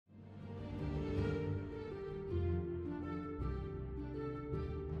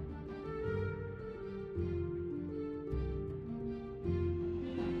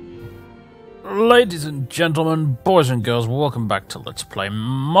Ladies and gentlemen, boys and girls, welcome back to Let's Play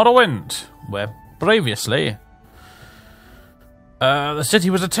Morrowind, where previously the city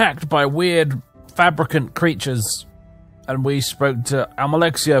was attacked by weird fabricant creatures, and we spoke to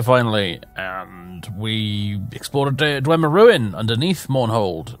Almalexia finally, and we explored a Dwemer ruin underneath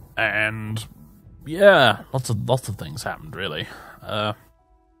Mournhold, and yeah, lots of things happened really.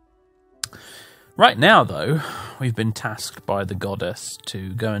 Right now, though, we've been tasked by the goddess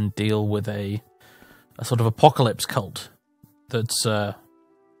to go and deal with a sort of apocalypse cult that's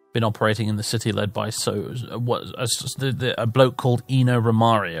been operating in the city, led by a bloke called Eno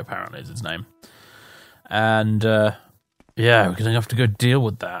Ramari, apparently is his name. And yeah, we're going to have to go deal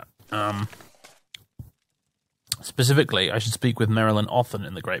with that. Specifically, I should speak with Marilyn Othen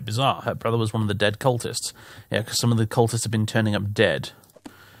in the Great Bazaar. Her brother was one of the dead cultists. Yeah, because some of the cultists have been turning up dead.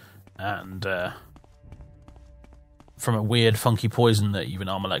 And from a weird, funky poison that even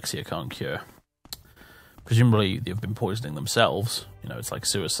Almalexia can't cure. Presumably, they've been poisoning themselves. You know, it's like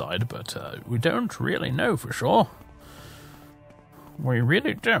suicide, but we don't really know for sure. We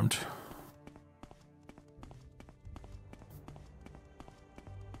really don't.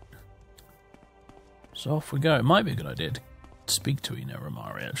 So off we go. It might be a good idea to speak to Eno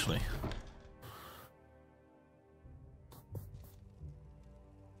Ramari, actually.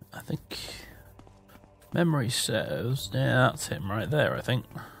 I think memory serves. Yeah, that's him right there, I think.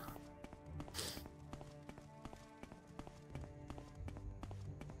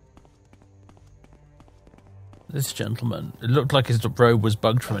 This gentleman, it looked like his robe was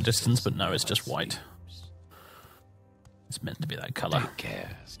bugged from a distance, but no, it's just white. It's meant to be that colour. Take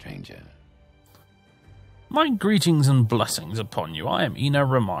care, stranger. My greetings and blessings upon you. I am Eno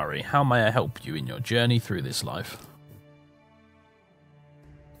Ramari. How may I help you in your journey through this life?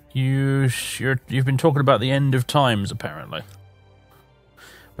 You've been talking about the end of times, apparently.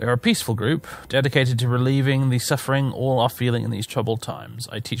 We are a peaceful group, dedicated to relieving the suffering all are feeling in these troubled times.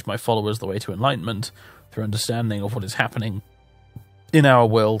 I teach my followers the way to enlightenment through understanding of what is happening in our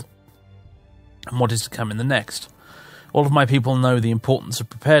world and what is to come in the next. All of my people know the importance of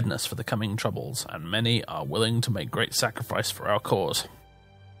preparedness for the coming troubles, and many are willing to make great sacrifice for our cause.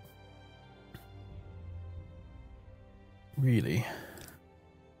 Really?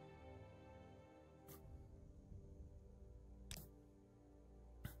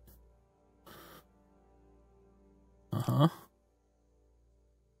 Uh-huh.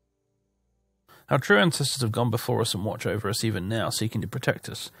 Our true ancestors have gone before us and watch over us even now, seeking to protect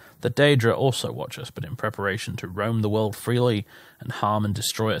us. The Daedra also watch us, but in preparation to roam the world freely and harm and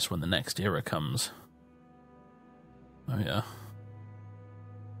destroy us when the next era comes. Oh yeah.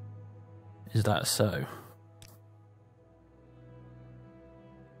 Is that so?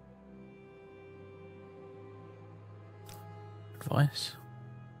 Advice?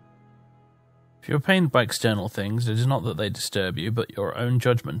 If you are pained by external things, it is not that they disturb you, but your own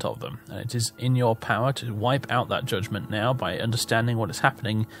judgment of them, and it is in your power to wipe out that judgment now by understanding what is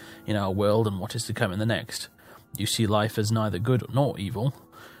happening in our world and what is to come in the next. You see life as neither good nor evil,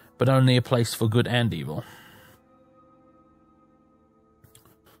 but only a place for good and evil.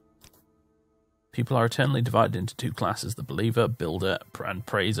 People are eternally divided into two classes, the believer, builder, and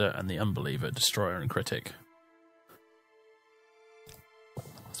praiser, and the unbeliever, destroyer and critic.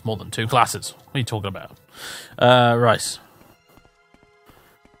 It's more than two classes. What are you talking about? Right.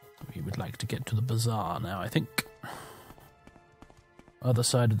 We would like to get to the bazaar now, I think. Other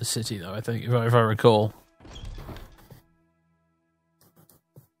side of the city, though, I think, if I recall.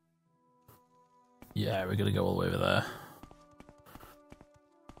 Yeah, we're going to go all the way over there.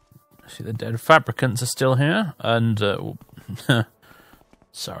 See, the dead fabricants are still here, and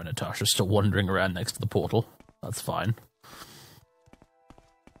sorry, Natasha's still wandering around next to the portal. That's fine.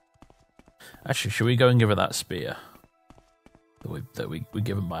 Actually, should we go and give her that spear that we were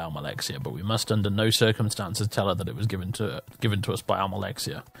given by Almalexia? But we must, under no circumstances, tell her that it was given to us by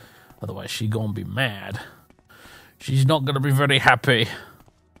Almalexia. Otherwise, she's gonna be mad. She's not gonna be very happy.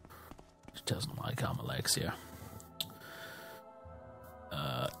 She doesn't like Almalexia.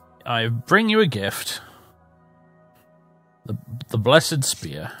 I bring you a gift. The blessed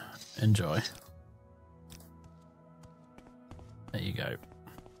spear. Enjoy. There you go.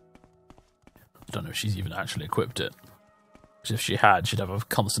 I don't know if she's even actually equipped it. Because if she had, she'd have a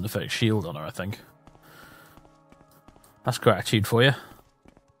constant effect shield on her, I think. That's gratitude for you.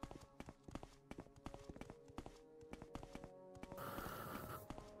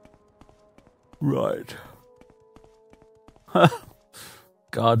 Right.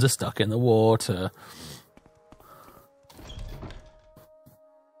 Guards are stuck in the water.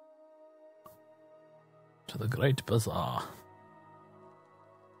 To the Great Bazaar.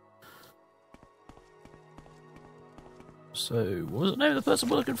 So, what was the name of the person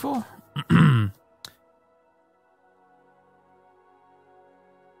we're looking for?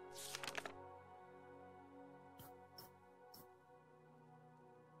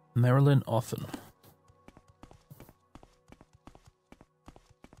 Marilyn Othen.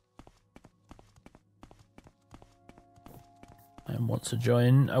 I am once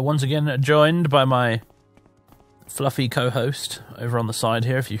again joined by my fluffy co-host over on the side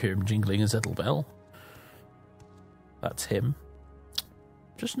here. If you hear him jingling his little bell, that's him.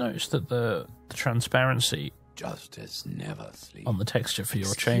 Just noticed that the transparency Justice never sleeps. On the texture for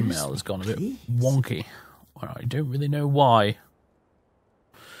your chainmail has gone a bit wonky. Well, I don't really know why.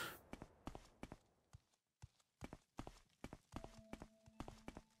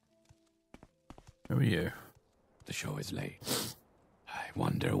 Who are you? The show is late. I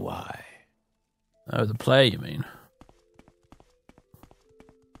wonder why. Oh, the play, you mean?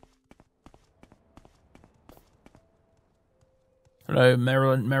 Hello,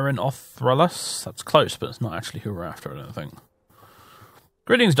 Merin Othralus. That's close, but it's not actually who we're after, I don't think.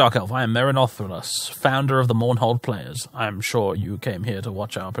 Greetings, Dark Elf. I am Merin Othralus, founder of the Mournhold Players. I am sure you came here to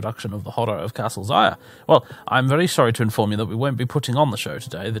watch our production of The Horror of Castle Zyre. Well, I'm very sorry to inform you that we won't be putting on the show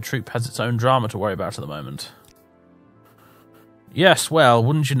today. The troupe has its own drama to worry about at the moment. Yes, well,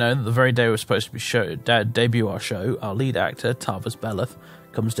 wouldn't you know that the very day we're supposed to debut our show, our lead actor, Tarvis Beleth,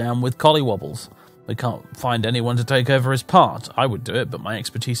 comes down with collywobbles. We can't find anyone to take over his part. I would do it, but my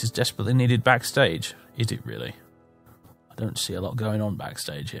expertise is desperately needed backstage. Is it really? I don't see a lot going on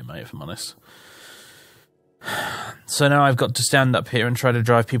backstage here, mate, if I'm honest. So now I've got to stand up here and try to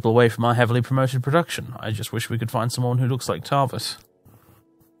drive people away from our heavily promoted production. I just wish we could find someone who looks like Tarvis.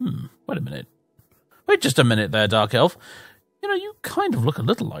 Wait a minute. Wait just a minute there, Dark Elf. You know, you kind of look a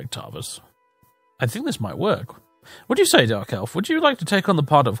little like Tarvis. I think this might work. What do you say, Dark Elf? Would you like to take on the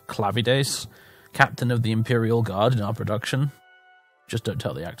part of Clavides, captain of the Imperial Guard in our production? Just don't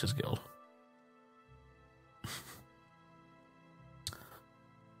tell the Actors Guild.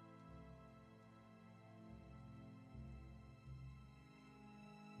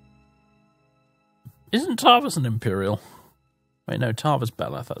 Isn't Tarvis an Imperial? Wait, no, Tarvis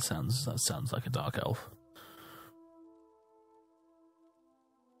Beleth. That sounds like a Dark Elf.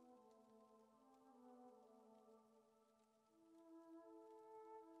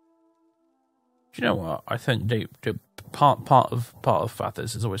 Do you know what? I think part of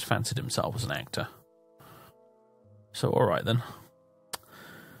Fathers has always fancied himself as an actor. So all right then.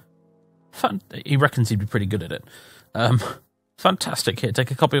 He reckons he'd be pretty good at it. Fantastic. Here,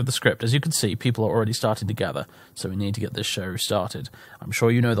 take a copy of the script. As you can see, people are already starting to gather, so we need to get this show started. I'm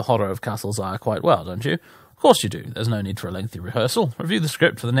sure you know the horror of Castle Zyre quite well, don't you? Of course you do. There's no need for a lengthy rehearsal. Review the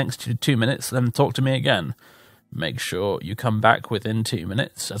script for the next 2 minutes, then talk to me again. Make sure you come back within 2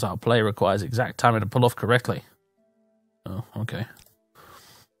 minutes, as our play requires exact timing to pull off correctly. Oh, okay.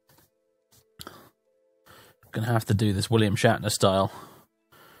 Gonna have to do this William Shatner style.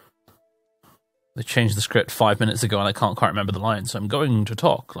 They changed the script 5 minutes ago and I can't quite remember the lines, so I'm going to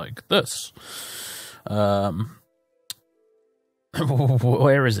talk like this. Where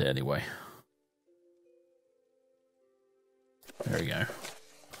is it anyway? There we go.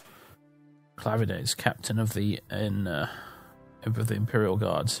 Clavides, captain of the Imperial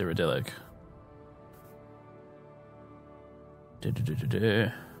Guard, Cyrodiilic.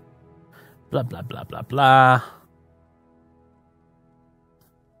 Blah blah blah blah blah.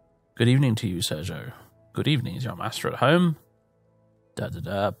 Good evening to you, Sergio. Good evening. Is your master at home? Is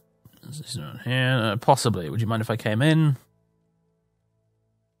he not here? Possibly. Would you mind if I came in?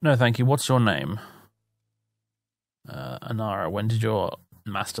 No, thank you. What's your name? Anara, when did your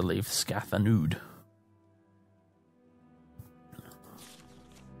master leave Skathanud?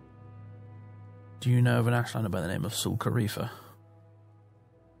 Do you know of an Ashlander by the name of Sulkarifa?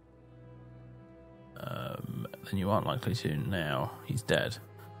 Then you aren't likely to now. He's dead.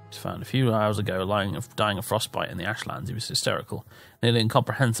 He was found a few hours ago dying of frostbite in the Ashlands. He was hysterical, nearly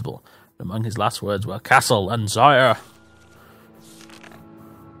incomprehensible. Among his last words were "Castle and Zyre."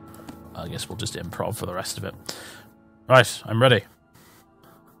 I guess we'll just improv for the rest of it. Right, I'm ready.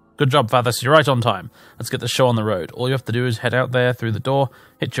 Good job, Fathers. You're right on time. Let's get the show on the road. All you have to do is head out there through the door,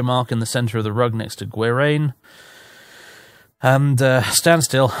 hit your mark in the centre of the rug next to Gwairain, and stand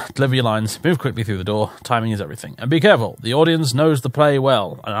still, deliver your lines, move quickly through the door. Timing is everything. And be careful. The audience knows the play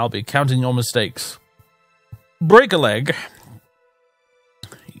well, and I'll be counting your mistakes. Break a leg.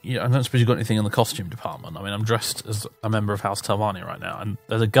 Yeah, I don't suppose you've got anything in the costume department. I mean, I'm dressed as a member of House Telvanni right now, and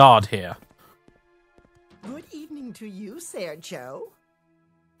there's a guard here. Good evening to you, Sergio.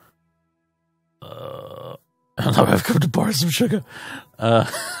 Hello, I've come to borrow some sugar.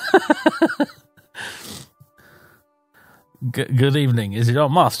 Good evening. Is your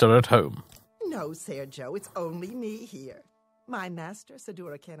master at home? No, Sergio, it's only me here. My master,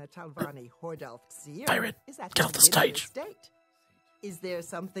 Sadura Kana Talvani Hordalf Seer, Faeryn, is at get the off the Winter stage. Estate. Is there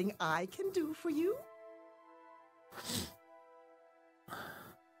something I can do for you?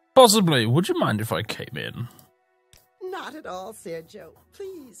 Possibly. Would you mind if I came in? Not at all, Sergio.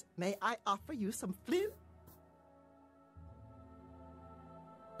 Please, may I offer you some flint?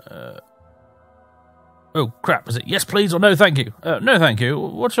 Oh, crap. Is it yes, please, or no, thank you? No, thank you.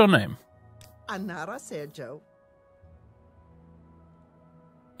 What's your name? Anara, Sergio.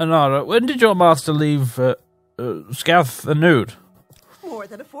 Anara, when did your master leave Scath the Nude? More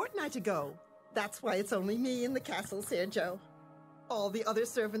than a fortnight ago. That's why it's only me in the castle, Sergio. All the other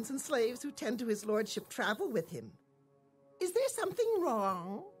servants and slaves who tend to his lordship travel with him. Is there something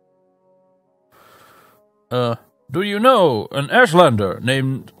wrong? Do you know an Ashlander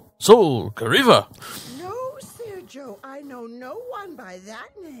named Sol Kariva? No, Sergio. I know no one by that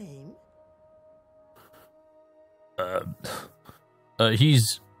name.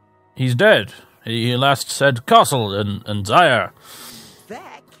 He's dead. He last said castle and Zyre.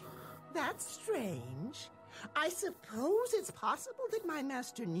 Beck? That's strange. I suppose it's possible that my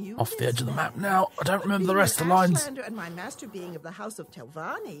master knew Off the this edge of the man. map now. I don't But remember the being rest of an the lines. Ashlander and my master being of the house of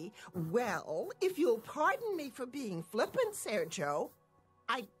Telvanni, well, if you'll pardon me for being flippant, Sergio,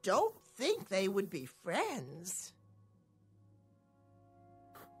 I don't think they would be friends.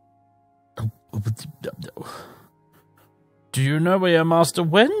 Do you know where your master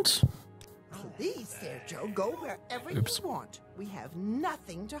went? Please, Sergio, go wherever you want. We have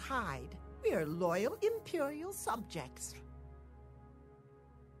nothing to hide. We are loyal Imperial subjects.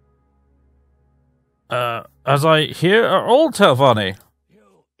 As I hear, are all Telvanni.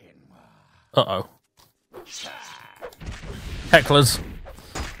 Uh-oh. Hecklers.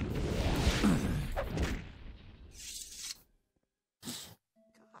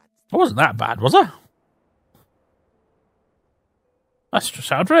 It wasn't that bad, was it? That's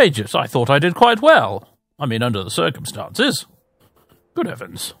just outrageous. I thought I did quite well. I mean, under the circumstances. Good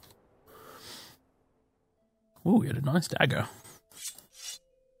heavens. Ooh, you had a nice dagger.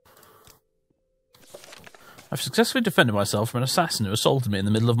 I've successfully defended myself from an assassin who assaulted me in the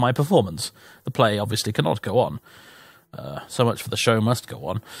middle of my performance. The play obviously cannot go on. So much for the show must go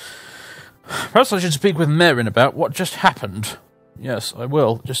on. Perhaps I should speak with Merrin about what just happened. Yes, I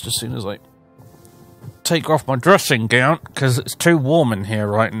will, just as soon as I take off my dressing gown, because it's too warm in here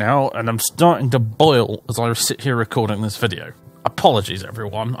right now, and I'm starting to boil as I sit here recording this video. Apologies,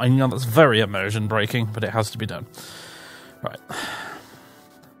 everyone. I know that's very immersion-breaking, but it has to be done. Right.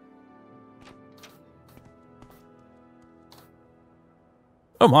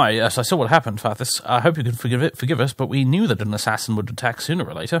 Oh my, yes, I saw what happened, Fathis. I hope you can forgive us, but we knew that an assassin would attack sooner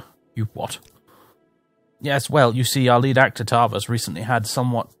or later. You what? Yes, well, you see, our lead actor, Tarvas, recently had a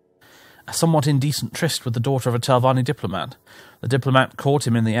somewhat indecent tryst with the daughter of a Telvanni diplomat. The diplomat caught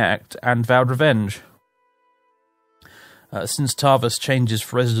him in the act and vowed revenge. Since Tarvas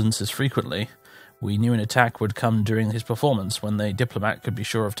changes residences frequently, we knew an attack would come during his performance when the diplomat could be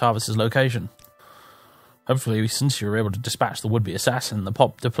sure of Tarvas's location. Hopefully, since you were able to dispatch the would-be assassin, the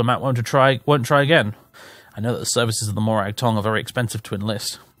pop diplomat won't try again. I know that the services of the Morag Tong are very expensive to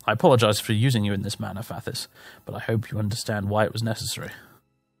enlist. I apologize for using you in this manner, Fathis, but I hope you understand why it was necessary.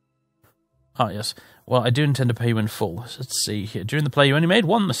 Ah, yes. Well, I do intend to pay you in full. Let's see here. During the play, you only made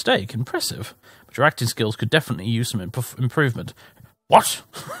one mistake. Impressive. But your acting skills could definitely use some improvement. What?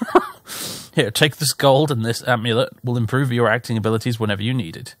 Here, take this gold, and this amulet will improve your acting abilities whenever you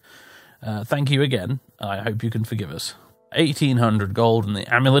need it. Thank you again. I hope you can forgive us. 1,800 gold and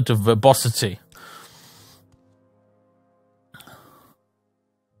the amulet of verbosity.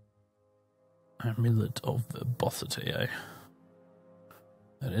 Amulet of verbosity, eh?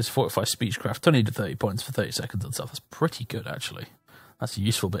 That is fortify speechcraft. 20 to 30 points for 30 seconds and stuff. That's pretty good, actually. That's a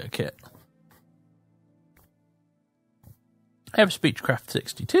useful bit of kit. I have speechcraft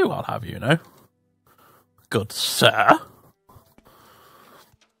 62, I'll have you know. Good sir.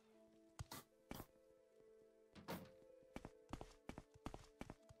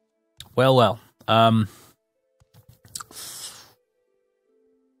 Well.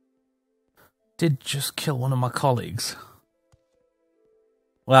 Did just kill one of my colleagues.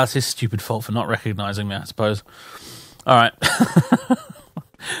 Well, that's his stupid fault for not recognising me, I suppose. Alright.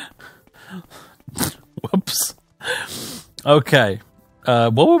 Whoops. Okay.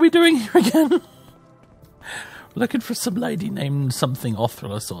 What were we doing here again? Looking for some lady named something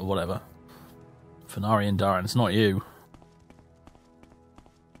Othrulus or whatever. Fenarian Daran, it's not you.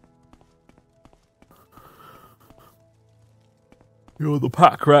 You're the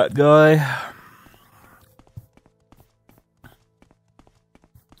pack rat guy.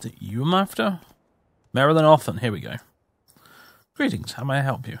 Is it you I'm after? Marilyn Othen, here we go. Greetings, how may I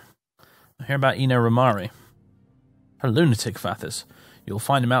help you? I hear about Eno Romari. A lunatic, Fathis. You'll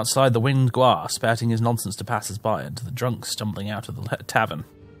find him outside the Winged Guar, spouting his nonsense to passers-by and to the drunks stumbling out of the tavern.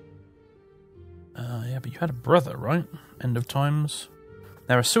 Yeah, but you had a brother, right? End of times.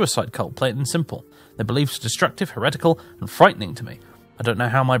 They're a suicide cult, plain and simple. Their beliefs are destructive, heretical, and frightening to me. I don't know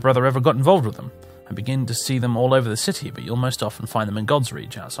how my brother ever got involved with them. I begin to see them all over the city, but you'll most often find them in God's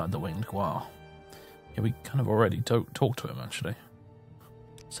Reach outside the Winged Guar. Yeah, we kind of already talked to him, actually.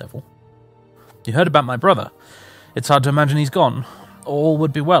 Several. You heard about my brother. It's hard to imagine he's gone. All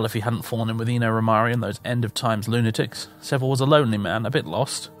would be well if he hadn't fallen in with Eno Romari and those end-of-times lunatics. Seville was a lonely man, a bit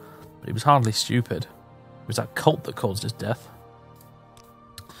lost, but he was hardly stupid. It was that cult that caused his death.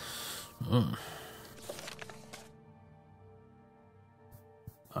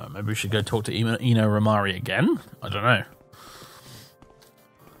 Maybe we should go talk to Eno Romari again? I don't know.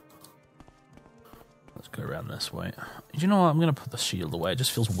 Let's go around this way. You know what? I'm going to put the shield away. It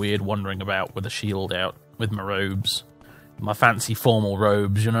just feels weird wandering about with a shield out, with my robes. My fancy formal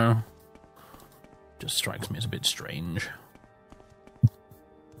robes, you know? Just strikes me as a bit strange.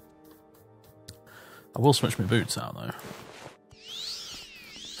 I will switch my boots out, though.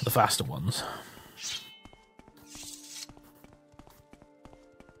 For the faster ones.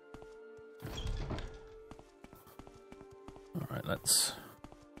 Alright, let's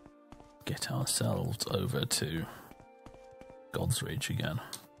get ourselves over to God's Reach again.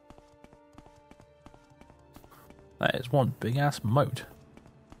 That is one big-ass moat.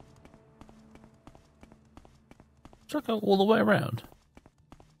 Does that go all the way around?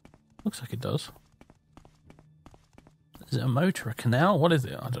 Looks like it does. Is it a moat or a canal? What is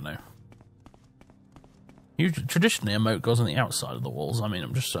it? I don't know. Usually, traditionally, a moat goes on the outside of the walls. I mean,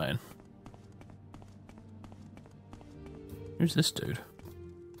 I'm just saying. Who's this dude?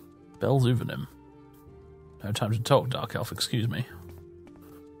 Belzuvenim. No time to talk, Dark Elf, excuse me.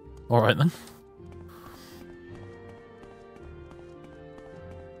 Alright then.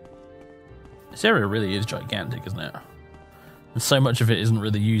 This area really is gigantic, isn't it? And so much of it isn't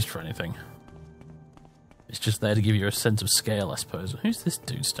really used for anything. It's just there to give you a sense of scale, I suppose. Who's this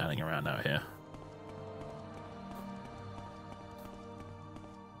dude standing around out here?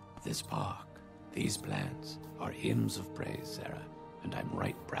 This park, these plants, are hymns of praise, Sarah, and I'm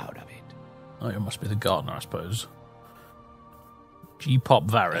right proud of it. Oh, it must be the gardener, I suppose. G-Pop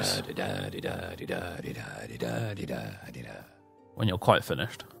Varys. When you're quite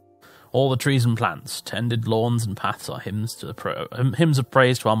finished. All the trees and plants, tended lawns and paths are hymns of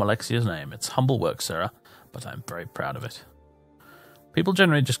praise to Almalexia's name. It's humble work, Sarah, but I'm very proud of it. People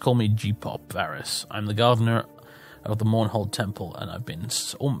generally just call me G-Pop Varys. I'm the gardener of the Mournhold Temple, and I've been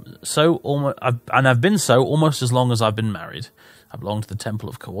so almost as long as I've been married. I belong to the temple,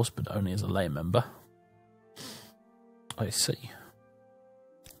 of course, but only as a lay member. I see.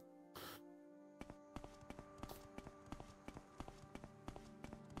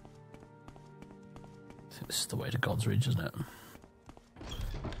 I think this is the way to God's Reach, isn't it?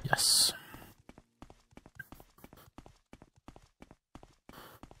 Yes.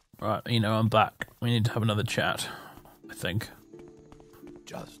 Right, I'm back. We need to have another chat, I think.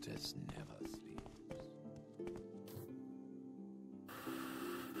 Justice never sleeps.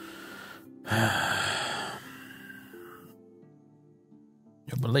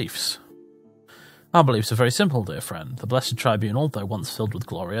 Your beliefs. Our beliefs are very simple, dear friend. The Blessed Tribunal, though once filled with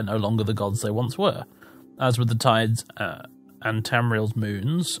glory, are no longer the gods they once were. As with the tides and Tamriel's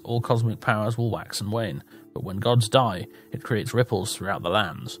moons, all cosmic powers will wax and wane. But when gods die, it creates ripples throughout the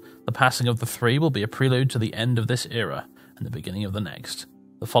lands. The passing of the three will be a prelude to the end of this era, and the beginning of the next.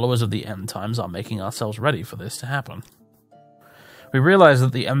 The followers of the end times are making ourselves ready for this to happen. We realize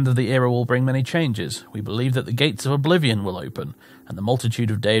that the end of the era will bring many changes. We believe that the gates of oblivion will open, and the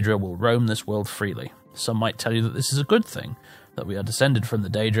multitude of Daedra will roam this world freely. Some might tell you that this is a good thing, that we are descended from the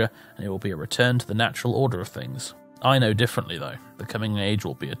Daedra, and it will be a return to the natural order of things. I know differently, though. The coming age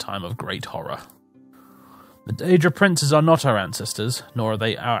will be a time of great horror. The Daedra princes are not our ancestors, nor are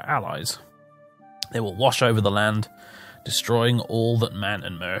they our allies. They will wash over the land, destroying all that man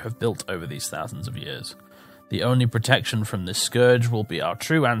and Mer have built over these thousands of years. The only protection from this scourge will be our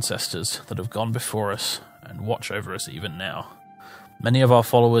true ancestors that have gone before us and watch over us even now. Many of our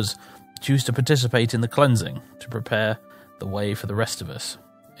followers choose to participate in the cleansing to prepare the way for the rest of us.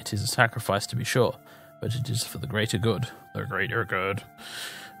 It is a sacrifice, to be sure, but it is for the greater good. The greater good.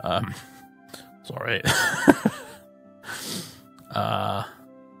 Sorry. The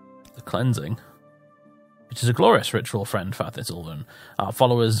cleansing. It is a glorious ritual, friend Fathis. Our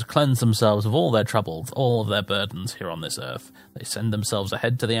followers cleanse themselves of all their troubles, all of their burdens here on this earth. They send themselves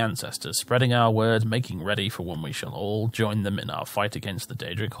ahead to the ancestors, spreading our word, making ready for when we shall all join them in our fight against the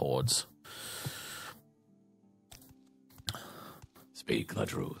Daedric hordes. Speak the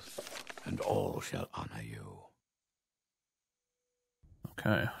truth, and all shall honor you.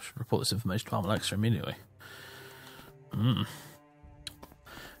 Okay, I should report this information to Almalexia immediately.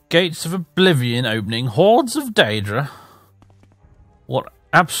 Gates of Oblivion opening. Hordes of Daedra. What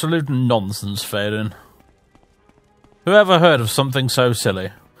absolute nonsense, Faeryn. Who ever heard of something so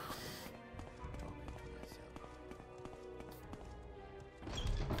silly?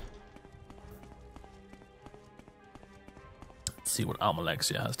 Let's see what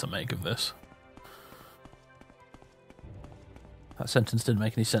Almalexia has to make of this. That sentence didn't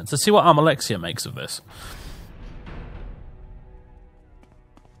make any sense. Let's see what Almalexia makes of this.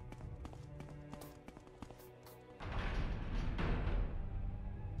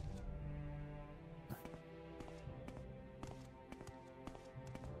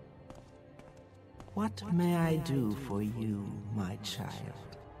 What may I do for you, my child?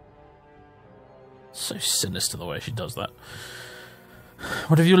 So sinister the way she does that.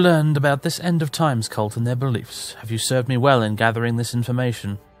 What have you learned about this End of Times cult and their beliefs? Have you served me well in gathering this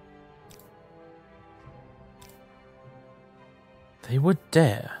information? They would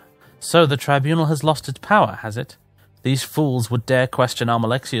dare. So the tribunal has lost its power, has it? These fools would dare question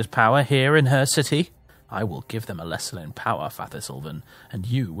Almalexia's power here in her city? I will give them a lesson in power, Fathis, and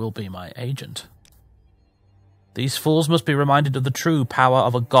you will be my agent. These fools must be reminded of the true power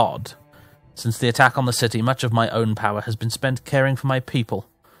of a god. Since the attack on the city, much of my own power has been spent caring for my people.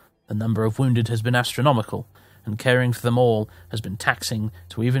 The number of wounded has been astronomical, and caring for them all has been taxing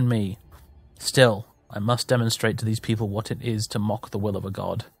to even me. Still, I must demonstrate to these people what it is to mock the will of a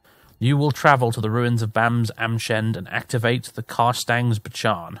god. You will travel to the ruins of Bam's Amshend and activate the Karstang's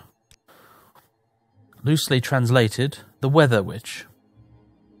Bachan. Loosely translated, the Weather Witch.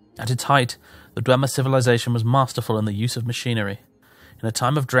 At its height, the Dwemer civilization was masterful in the use of machinery. In a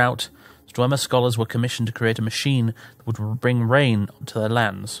time of drought, Dwemer scholars were commissioned to create a machine that would bring rain to their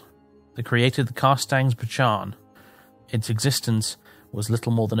lands. They created the Karstang's Bachan. Its existence was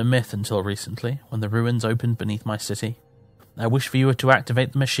little more than a myth until recently, when the ruins opened beneath my city. I wish for you to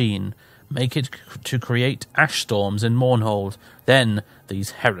activate the machine, make it to create ash storms in Mournhold. Then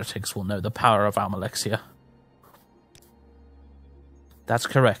these heretics will know the power of Almalexia. That's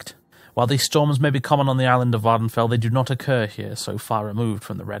correct. While these storms may be common on the island of Vardenfell, they do not occur here, so far removed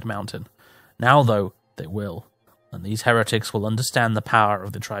from the Red Mountain. Now, though, they will, and these heretics will understand the power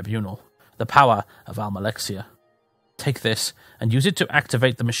of the Tribunal, the power of Almalexia. Take this, and use it to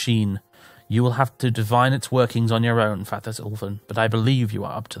activate the machine. You will have to divine its workings on your own, Fathis, but I believe you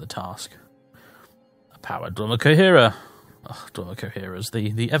are up to the task. A powered Dwemer Cohera. Oh, Dwemer Cohera's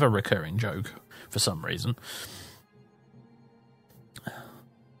the ever-recurring joke, for some reason.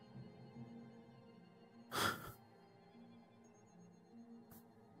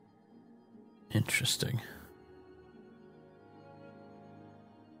 Interesting.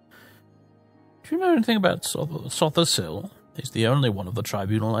 Do you know anything about Sothersil? He's the only one of the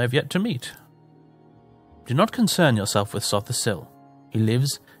tribunal I have yet to meet. Do not concern yourself with Sothersil. He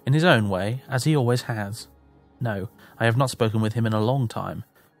lives in his own way, as he always has. No, I have not spoken with him in a long time,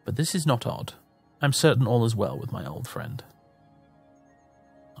 but this is not odd. I'm certain all is well with my old friend.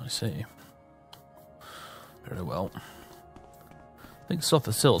 I see. Very well. I think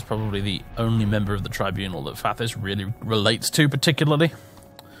Sothersil is probably the only member of the tribunal that Fathis really relates to particularly.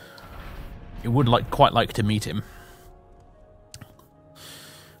 You would quite like to meet him.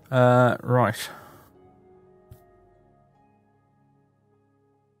 Right.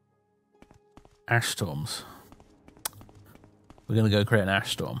 Ash storms. We're going to go create an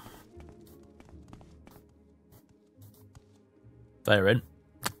ash storm. Faeryn.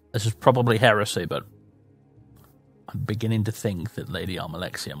 This is probably heresy, but I'm beginning to think that Lady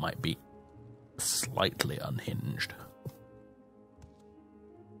Almalexia might be slightly unhinged.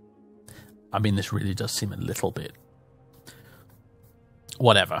 I mean, this really does seem a little bit...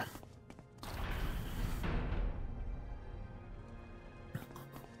 Whatever.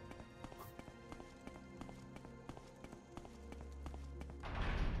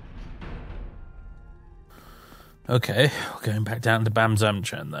 Okay, we're going back down to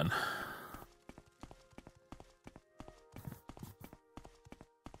Bamzamchen then.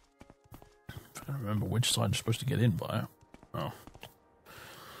 I don't remember which side you're supposed to get in by. Oh.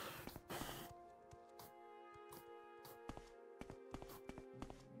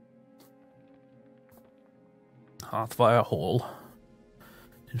 Hearthfire Hall.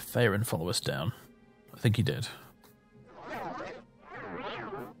 Did Faeryn follow us down? I think he did.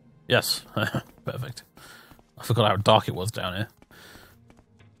 Yes. Perfect. I forgot how dark it was down here.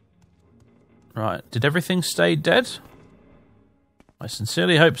 Right. Did everything stay dead? I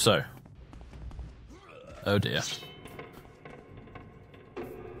sincerely hope so. Oh dear.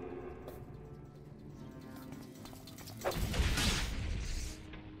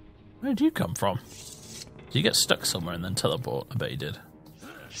 Where did you come from? Did you get stuck somewhere and then teleport? I bet you did.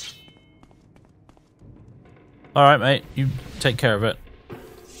 Alright, mate. You take care of it.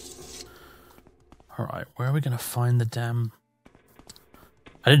 Alright, where are we going to find the damn...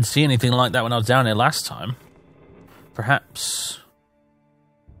 I didn't see anything like that when I was down here last time. Perhaps...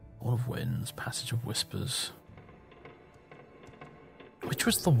 Wall of Winds, Passage of Whispers... Which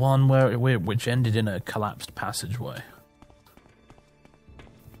was the one which ended in a collapsed passageway?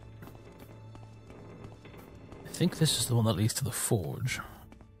 I think this is the one that leads to the forge.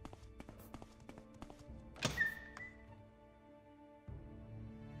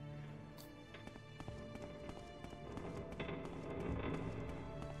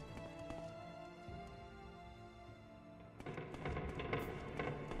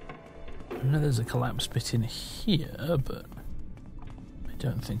 I know there's a collapsed bit in here, but I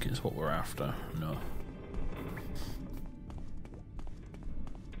don't think it's what we're after, no.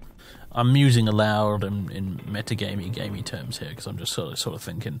 I'm musing aloud in metagamey terms here because I'm just sort of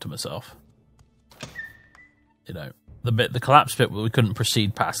thinking to myself. You know, the collapse bit we couldn't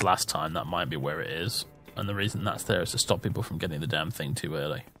proceed past last time, that might be where it is. And the reason that's there is to stop people from getting the damn thing too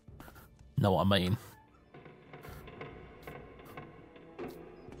early. Know what I mean?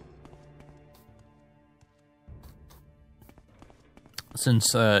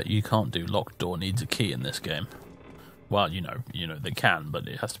 Since you can't do locked door needs a key in this game. Well, you know they can, but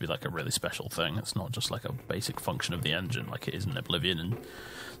it has to be like a really special thing. It's not just like a basic function of the engine like it is in Oblivion and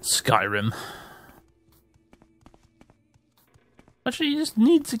Skyrim. Actually, you just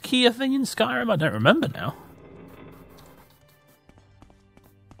needs a key a thing in Skyrim? I don't remember now.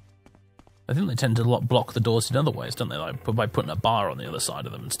 I think they tend to block the doors in other ways, don't they? Like by putting a bar on the other side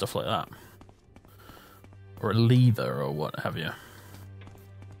of them and stuff like that. Or a lever or what have you.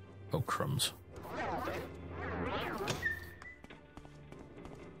 Oh, crumbs.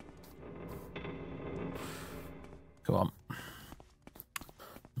 Come on.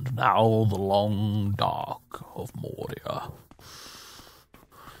 And now the long dark of Moria.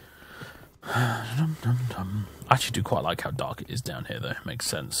 I actually do quite like how dark it is down here, though. Makes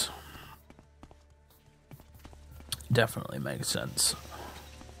sense. Definitely makes sense.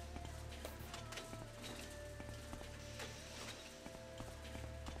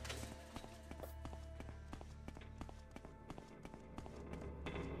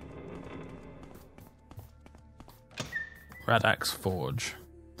 Radax Forge.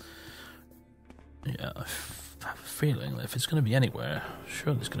 Yeah, I have a feeling that if it's going to be anywhere,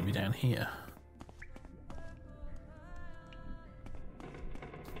 surely it's going to be down here.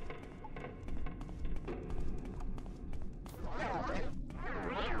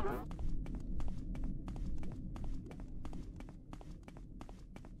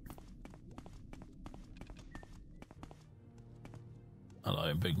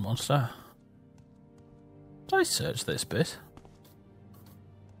 Hello, big monster. Did I search this bit?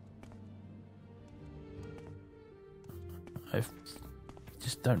 I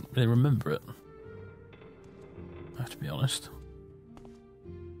just don't really remember it. I have to be honest.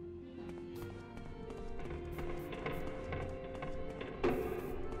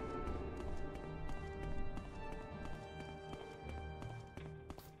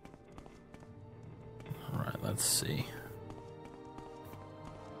 Alright, let's see.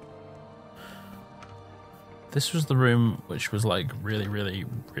 This was the room which was like really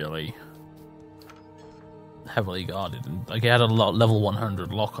heavily guarded, and like it had a level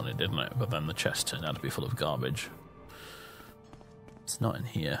 100 lock on it, didn't it? But then the chest turned out to be full of garbage. It's not in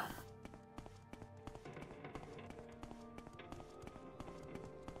here.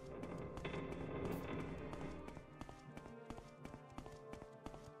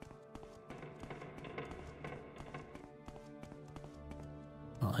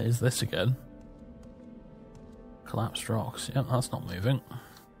 Well, here's this again. Collapsed rocks. Yep, that's not moving.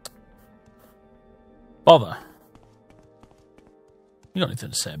 Bother. You got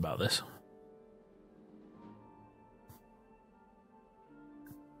anything to say about this?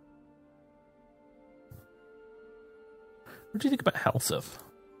 What do you think about Helseth?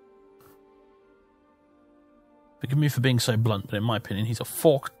 Forgive me for being so blunt, but in my opinion, he's a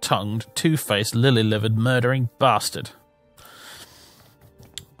fork-tongued, two-faced, lily-livered, murdering bastard.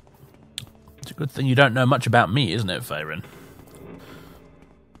 It's a good thing you don't know much about me, isn't it, Faeryn?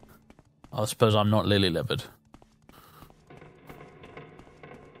 I suppose I'm not lily-livered.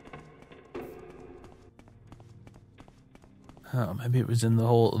 Oh, maybe it was in the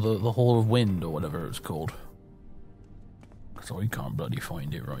Hall of Wind or whatever it's called. So we can't bloody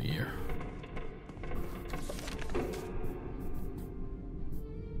find it right here.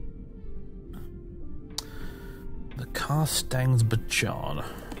 The Carstang's Bachan.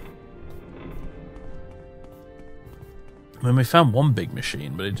 I mean, we found one big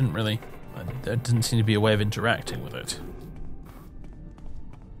machine, but it didn't really... There didn't seem to be a way of interacting with it.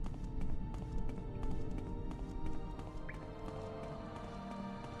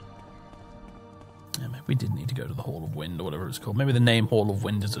 Yeah, maybe we did need to go to the Hall of Wind or whatever it's called. Maybe the name Hall of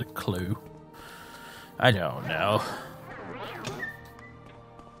Wind is a clue. I don't know.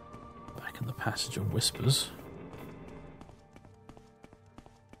 Back in the Passage of Whispers.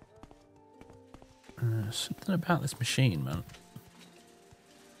 Something about this machine, man.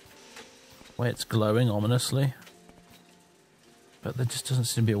 The way it's glowing ominously. But there just doesn't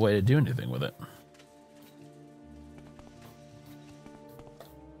seem to be a way to do anything with it.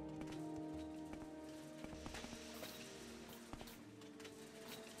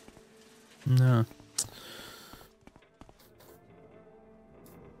 No.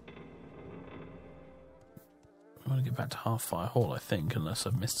 I want to get back to Half-Fire Hall, I think, unless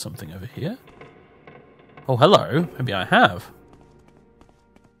I've missed something over here. Oh, hello. Maybe I have.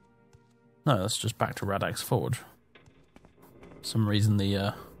 No, that's just back to Radak's Forge. For some reason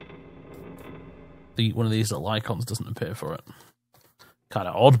the one of these little icons doesn't appear for it. Kind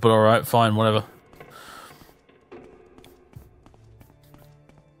of odd, but alright, fine, whatever.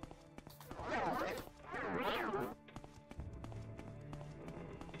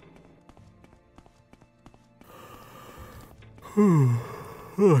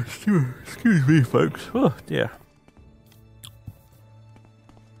 Oh, excuse me, folks. Oh, dear.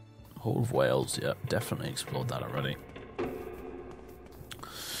 Hall of Whales, yeah, definitely explored that already.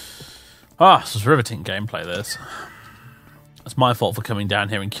 Ah, this is riveting gameplay, this. It's my fault for coming down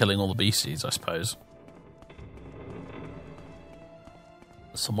here and killing all the beasties, I suppose.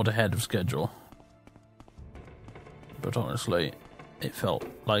 Somewhat ahead of schedule. But honestly, it felt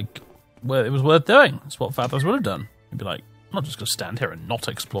like, well, it was worth doing. It's what Fathers would have done. He'd be like, I'm not just going to stand here and not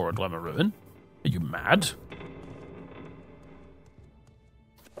explore a Glamour Ruin. Are you mad?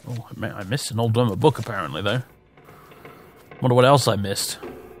 Oh, I missed an old Dwemer book, apparently, though. Wonder what else I missed.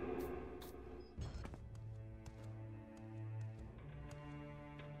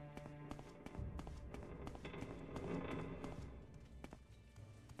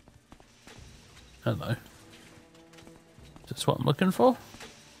 Hello. Is this what I'm looking for?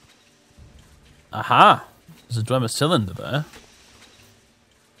 Aha! There's a Dwemer cylinder there.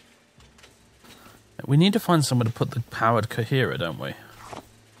 We need to find somewhere to put the powered coherer, don't we?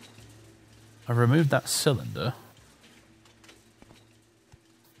 I removed that cylinder.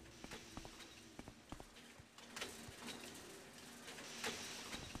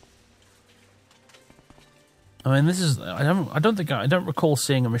 I mean, this is... I don't recall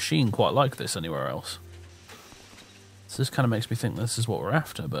seeing a machine quite like this anywhere else. So this kind of makes me think this is what we're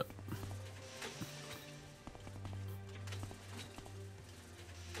after, but...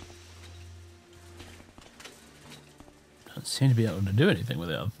 don't seem to be able to do anything with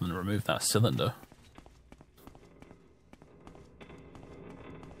it other than remove that cylinder.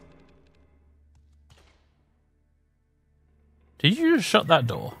 Did you just shut that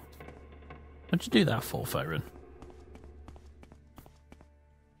door? What'd you do that for, Faeryn?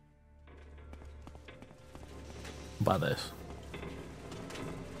 By this.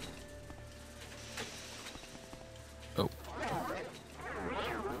 Oh.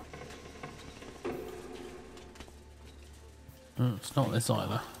 It's not this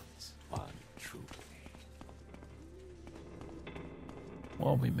either. What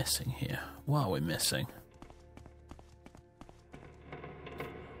are we missing here? What are we missing?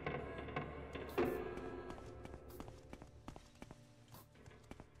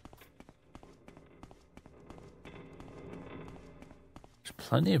 There's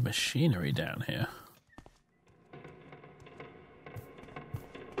plenty of machinery down here.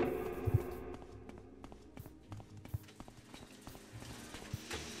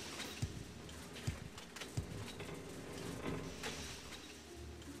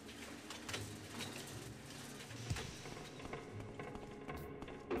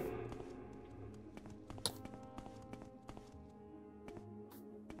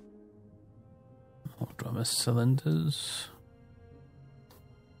 Cylinders.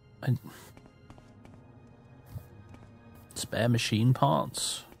 Spare machine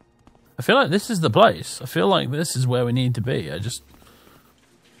parts. I feel like this is the place. I feel like this is where we need to be.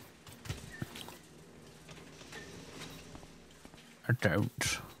 I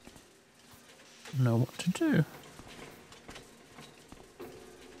don't know what to do.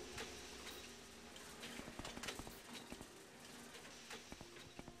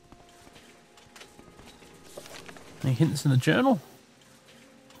 Any hints in the journal?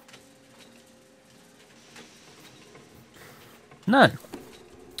 No.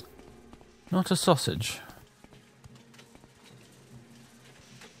 Not a sausage.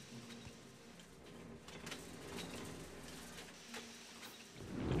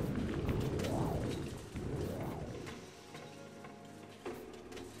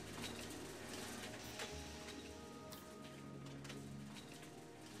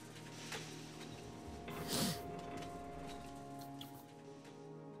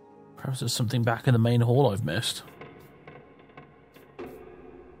 Perhaps there's something back in the main hall I've missed. I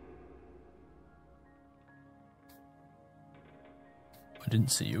didn't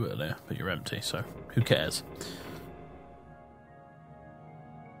see you earlier, but you're empty, so who cares?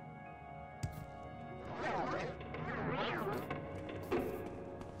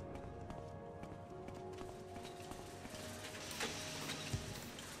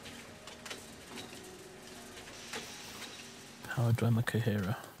 Power Dwemer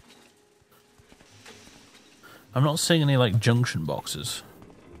Coherer. I'm not seeing any, like, junction boxes.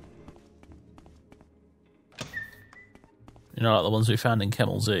 You know, like the ones we found in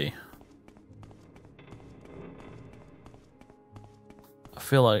Kemmel Z. I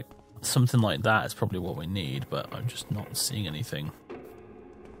feel like something like that is probably what we need, but I'm just not seeing anything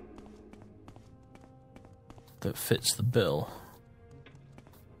that fits the bill.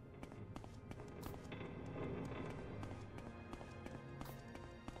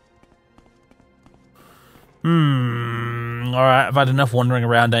 Alright, I've had enough wandering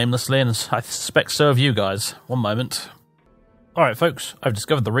around aimlessly, and I suspect so have you guys. One moment. Alright, folks, I've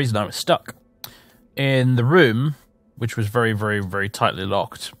discovered the reason I was stuck. In the room, which was very, very, very tightly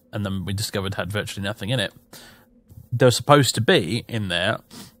locked, and then we discovered had virtually nothing in it, there was supposed to be, in there,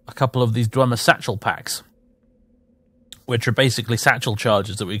 a couple of these Dwemer satchel packs, which are basically satchel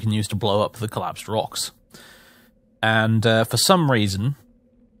charges that we can use to blow up the collapsed rocks. And for some reason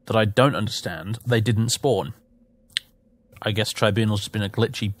that I don't understand, they didn't spawn. I guess Tribunal's just been a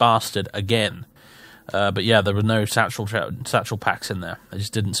glitchy bastard again. But yeah, there were no satchel packs in there. They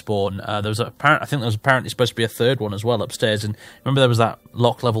just didn't spawn. There was I think there was apparently supposed to be a third one as well upstairs. And remember, there was that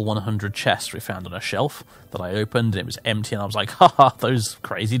lock level 100 chest we found on a shelf that I opened, and it was empty. And I was like, haha, those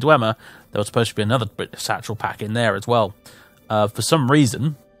crazy Dwemer. There was supposed to be another satchel pack in there as well. For some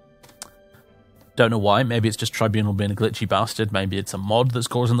reason, don't know why. Maybe it's just Tribunal being a glitchy bastard. Maybe it's a mod that's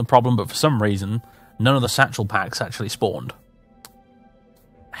causing the problem. But for some reason, none of the satchel packs actually spawned.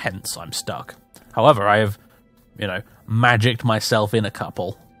 Hence, I'm stuck. However, I have, you know, magicked myself in a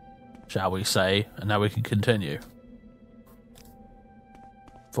couple, shall we say, and now we can continue.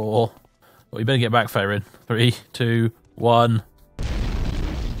 4. Well, you better get back, Faeryn. 3, 2, 1.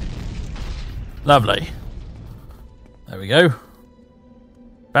 Lovely. There we go.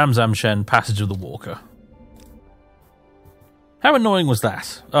 Bam Zam Shen, Passage of the Walker. How annoying was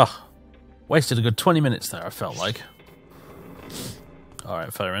that? Ugh. Wasted a good 20 minutes there, I felt like. Alright,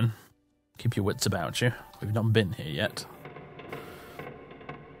 Faeryn. Keep your wits about you. We've not been here yet.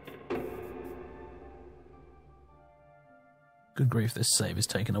 Good grief, this save is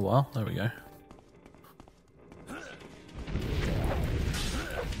taking a while. There we go.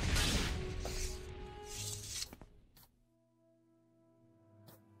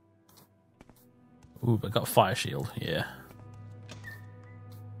 Ooh, but I got a fire shield. Yeah.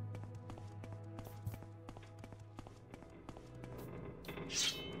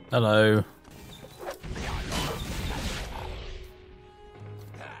 Hello.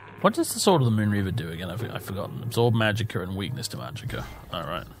 What does the Sword of the Moonreaver do again? I've forgotten. Absorb Magicka and Weakness to Magicka.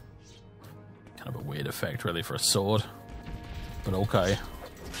 Alright. Kind of a weird effect, really, for a sword. But okay.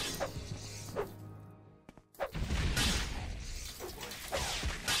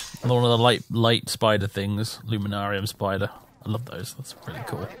 One of the light spider things. Luminarium spider. I love those. That's really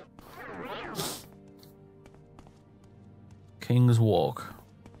cool. King's Walk.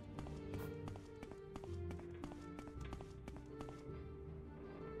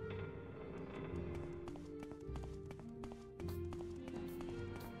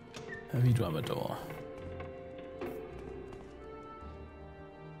 Heavy Dwemer door.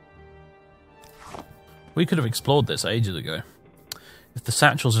 We could have explored this ages ago. If the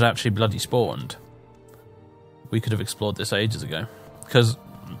satchels had actually bloody spawned, we could have explored this ages ago. Because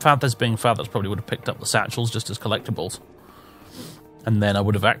Fathers being Fathers probably would have picked up the satchels just as collectibles. And then I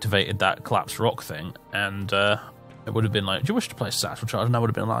would have activated that collapsed rock thing, and it would have been like, do you wish to place a satchel charge? And I would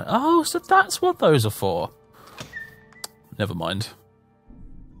have been like, oh, so that's what those are for. Never mind.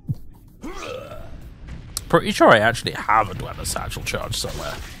 pretty sure I actually have a Dwemer satchel charge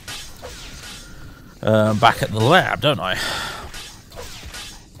somewhere. Back at the lab, don't I?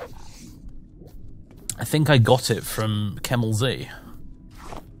 I think I got it from Kemmel Z.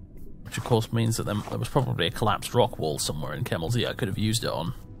 Which of course means that there was probably a collapsed rock wall somewhere in Kemmel Z I could have used it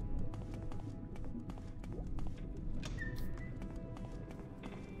on.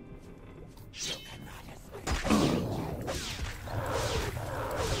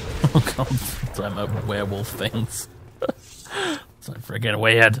 Oh god, damn werewolf things. It's like friggin'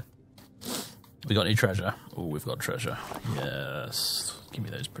 weird. We got any treasure? Oh, we've got treasure. Yes. Give me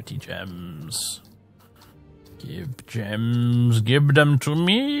those pretty gems. Give gems. Give them to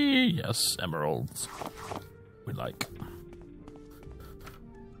me. Yes, emeralds. We like.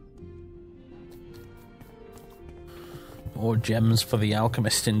 More gems for the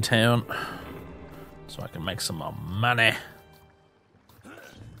alchemist in town. So I can make some more money.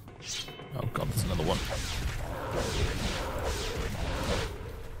 Oh god, there's another one.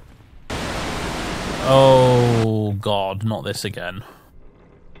 Oh god, not this again.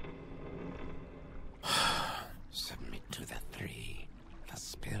 Submit to the three, the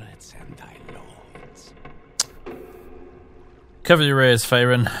spirits and thy lords. Cover your ears,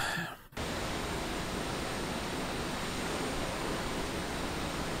 Faeryn.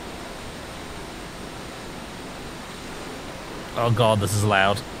 Oh god, this is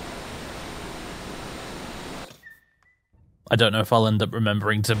loud. I don't know if I'll end up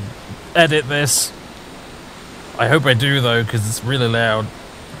remembering to edit this. I hope I do, though, because it's really loud.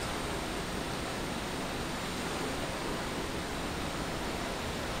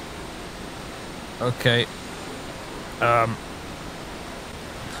 Okay.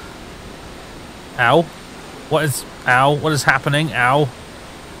 Ow. What is... Ow. What is happening? Ow.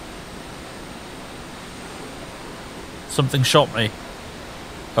 Something shot me.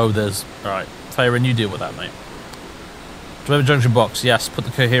 Oh, there's... Alright. Faeryn, you deal with that, mate. Do we have a junction box? Yes, put the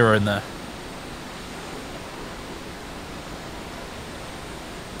Cohero in there.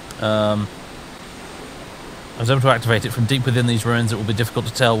 I was able to activate it from deep within these ruins. It will be difficult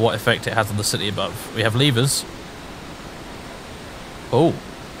to tell what effect it has on the city above. We have levers. Oh.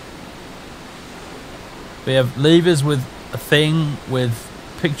 We have levers with a thing with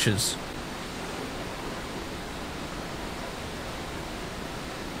pictures.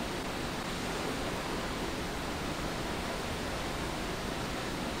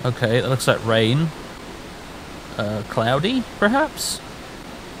 Okay, that looks like rain. Cloudy, perhaps?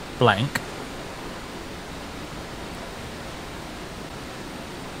 Blank.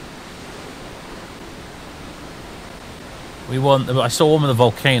 We want... I saw one with a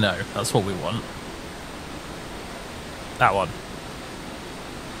volcano. That's what we want. That one.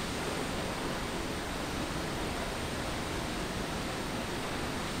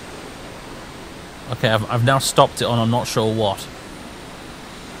 Okay, I've now stopped it on I'm not sure what.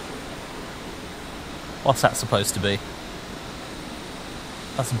 What's that supposed to be?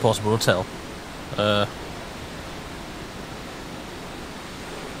 That's impossible to tell.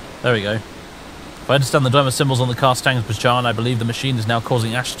 There we go. If I understand the Dwemer symbols on the cast tanks, Bachan, I believe the machine is now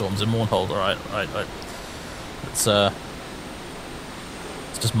causing ash storms in Mournhold. Alright. Let's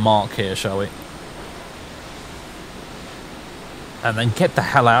just mark here, shall we? And then get the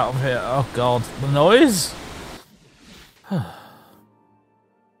hell out of here. Oh god, the noise!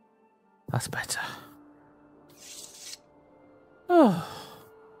 That's better.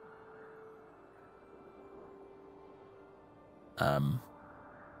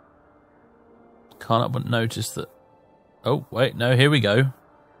 Can't help but notice that... Oh, wait, no, here we go.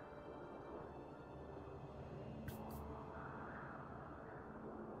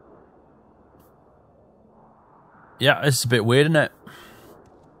 Yeah, it's a bit weird, isn't it?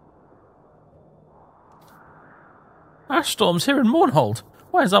 Ash storms here in Mournhold.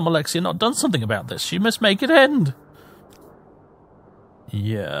 Why has Amalexia not done something about this? She must make it end.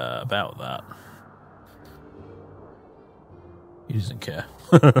 Yeah, about that. He doesn't care.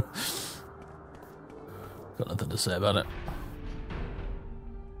 Got nothing to say about it.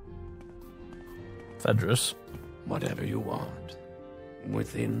 Fedrus. Whatever you want,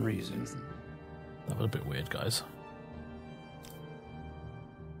 within reason. That was a bit weird, guys.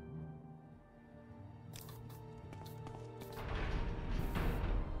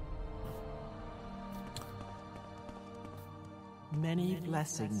 Many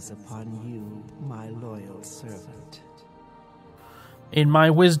blessings upon you, my loyal servant. In my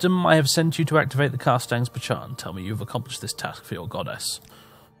wisdom, I have sent you to activate the Castang's Bachan. Tell me you've accomplished this task for your goddess.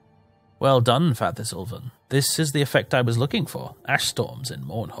 Well done, Fathis Ulvan. This is the effect I was looking for. Ash storms in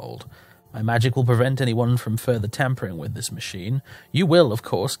Mournhold. My magic will prevent anyone from further tampering with this machine. You will, of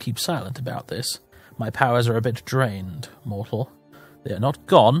course, keep silent about this. My powers are a bit drained, mortal. They are not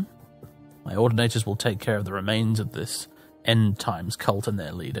gone. My Ordinators will take care of the remains of this end times cult and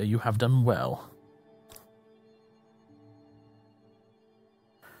their leader. You have done well.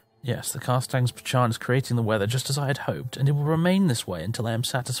 Yes, the Castang's Pachan is creating the weather just as I had hoped, and it will remain this way until I am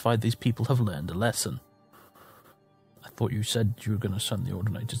satisfied these people have learned a lesson. I thought you said you were going to send the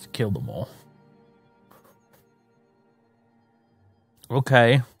Ordinators to kill them all.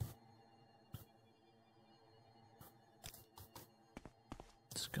 Okay.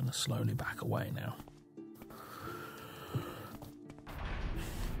 Just going to slowly back away now.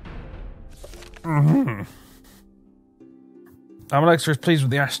 Amalexer is pleased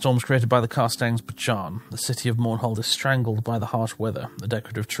with the ash storms created by the Castang's Pachan. The city of Mournhold is strangled by the harsh weather. The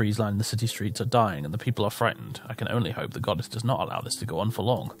decorative trees lining the city streets are dying, and the people are frightened. I can only hope the goddess does not allow this to go on for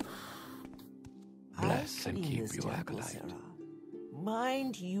long. Bless and keep you, Acolyte.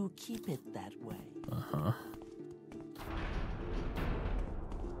 Mind you keep it that way. Uh-huh.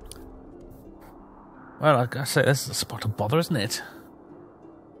 Well, like I say, this is a spot of bother, isn't it?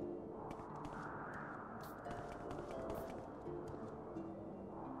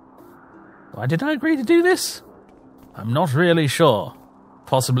 Why did I agree to do this? I'm not really sure.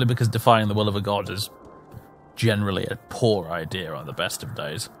 Possibly because defying the will of a god is generally a poor idea on the best of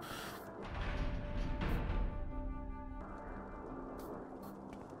days.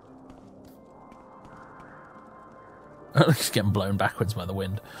 He's getting blown backwards by the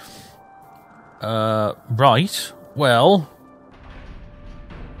wind. Right. Well.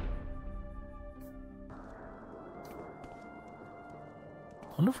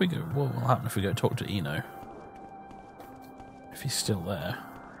 I wonder if we go. What will happen if we go talk to Eno? If he's still there.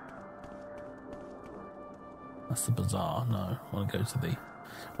 That's the bazaar. No, I want to go to the. I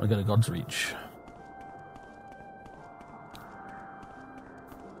want to go to God's Reach.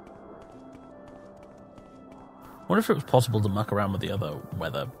 I wonder if it was possible to muck around with the other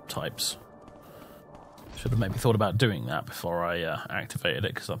weather types. Should have maybe thought about doing that before I activated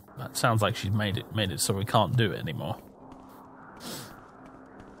it, because that sounds like she's made it so we can't do it anymore.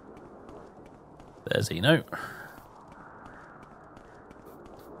 There's Eno.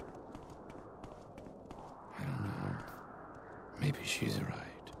 I don't know. Maybe she's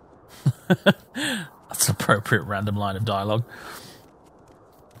right. That's an appropriate random line of dialogue.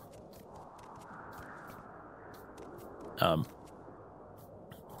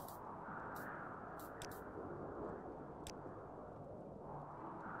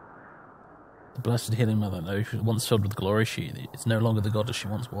 The blessed healing mother, though she was once filled with glory, she is no longer the goddess she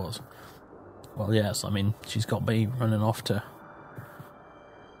once was. Well, yes, I mean, she's got me running off to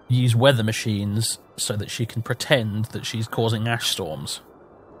use weather machines so that she can pretend that she's causing ash storms.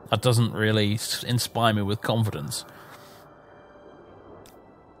 That doesn't really inspire me with confidence.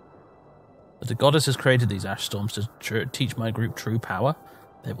 But the goddess has created these ash storms to teach my group true power.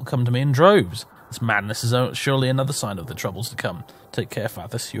 They will come to me in droves. This madness is surely another sign of the troubles to come. Take care,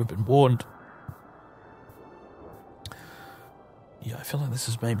 Fathers, you have been warned. Yeah, I feel like this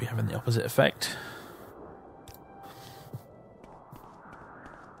is maybe having the opposite effect.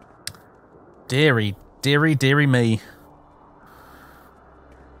 Deary, deary, deary me.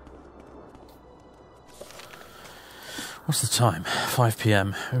 What's the time? 5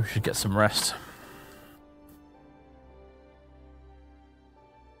 PM. We should get some rest.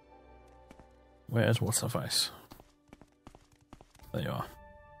 Where's what's the face? There you are.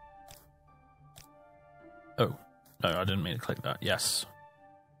 Oh. No, I didn't mean to click that. Yes.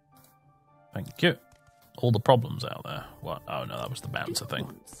 Thank you. All the problems out there. What? Oh no, that was the bouncer thing.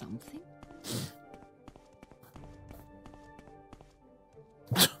 Something?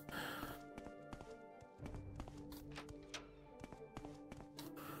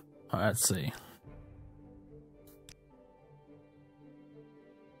 Let's see.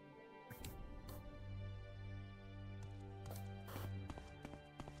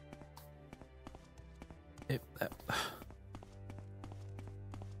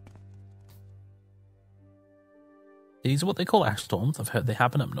 These are what they call ash storms. I've heard they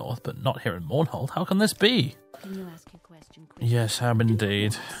happen up north, but not here in Mournhold. How can this be? Can you ask your question quickly? Yes, have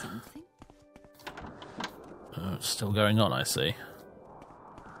indeed. Something? It's still going on, I see.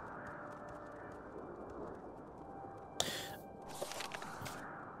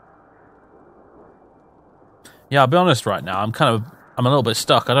 Yeah, I'll be honest right now. I'm a little bit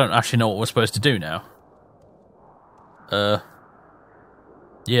stuck. I don't actually know what we're supposed to do now.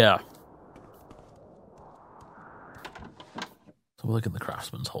 Yeah. So we'll look at the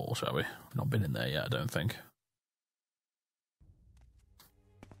Craftsman's Hall, shall we? We've not been in there yet, I don't think.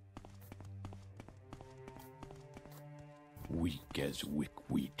 Weak as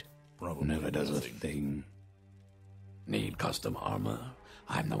wick wheat. Probably Never does a nothing. thing. Need custom armor?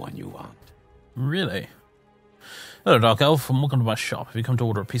 I'm the one you want. Really? Hello, Dark Elf, and welcome to my shop. Have you come to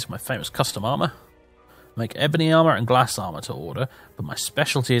order a piece of my famous custom armor? I make ebony armor and glass armor to order, but my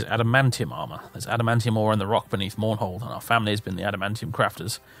specialty is adamantium armor. There's adamantium ore in the rock beneath Morrowind, and our family has been the adamantium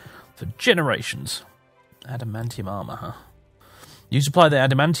crafters for generations. Adamantium armor, huh? You supply the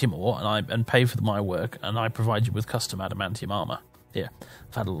adamantium ore and pay for my work, and I provide you with custom adamantium armor. Here,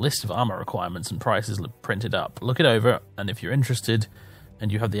 I've had a list of armor requirements and prices printed up. Look it over, and if you're interested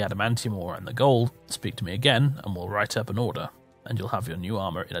and you have the adamantium ore and the gold, speak to me again, and we'll write up an order, and you'll have your new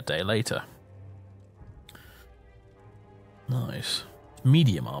armor in a day later. Nice.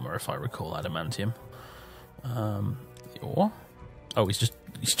 Medium armor, if I recall, adamantium. The ore? Oh, he's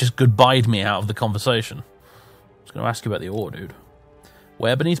just goodbyed me out of the conversation. I was going to ask you about the ore, dude.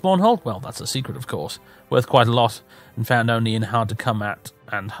 Where beneath Morrowind? Well, that's a secret, of course. Worth quite a lot, and found only in hard-to-come-at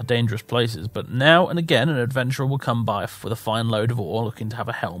and dangerous places. But now and again, an adventurer will come by with a fine load of ore, looking to have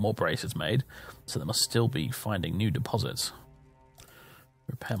a helm or braces made, so they must still be finding new deposits.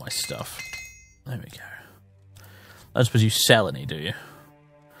 Repair my stuff. There we go. I don't suppose you sell any, do you?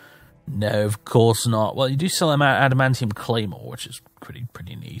 No, of course not. Well, you do sell adamantium claymore, which is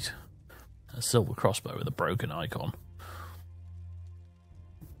pretty neat. A silver crossbow with a broken icon.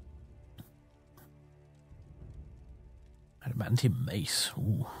 Adamantium mace.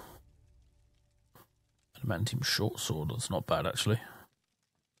 Ooh. Adamantium short sword. That's not bad, actually.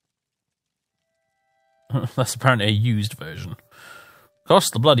 That's apparently a used version. Costs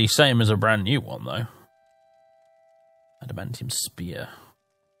the bloody same as a brand new one, though. Adamantium spear.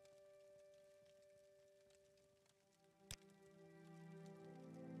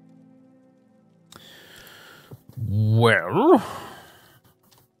 Well,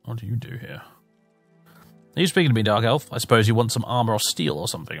 what do you do here? Are you speaking to me, Dark Elf? I suppose you want some armor or steel or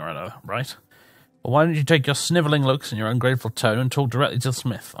something or other, right? Well, why don't you take your snivelling looks and your ungrateful tone and talk directly to the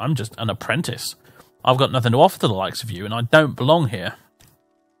smith? I'm just an apprentice. I've got nothing to offer to the likes of you, and I don't belong here.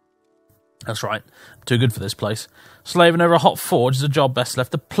 That's right. I'm too good for this place. Slaving over a hot forge is a job best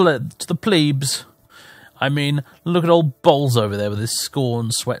left to the plebes. I mean, look at old Bowles over there with his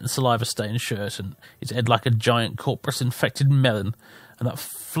scorn, sweat and saliva-stained shirt, and his head like a giant corpus-infected melon, and that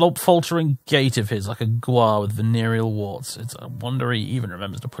faltering gait of his like a guar with venereal warts. It's a wonder he even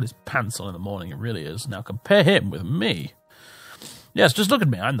remembers to put his pants on in the morning, it really is. Now compare him with me. Yes, just look at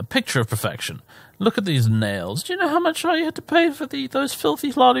me. I'm the picture of perfection. Look at these nails. Do you know how much I had to pay for those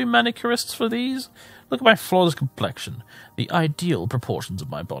filthy lardy manicurists for these? Look at my flawless complexion, the ideal proportions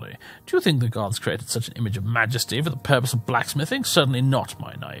of my body. Do you think the gods created such an image of majesty for the purpose of blacksmithing? Certainly not,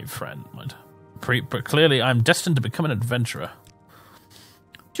 my naive friend. But clearly I'm destined to become an adventurer.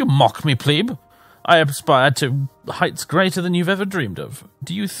 Do you mock me, plebe? I aspire to heights greater than you've ever dreamed of.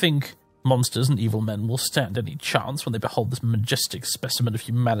 Do you think monsters and evil men will stand any chance when they behold this majestic specimen of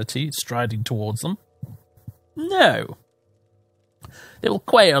humanity striding towards them? No. They will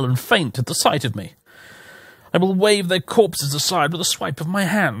quail and faint at the sight of me. I will wave their corpses aside with a swipe of my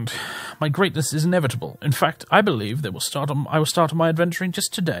hand. My greatness is inevitable. In fact, I believe I will start on my adventuring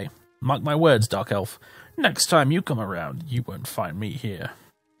just today. Mark my words, Dark Elf. Next time you come around, you won't find me here.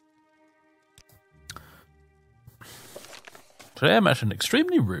 Today I met an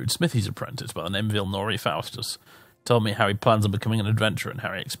extremely rude smithy's apprentice by the name of Ilnori Faustus. He told me how he plans on becoming an adventurer and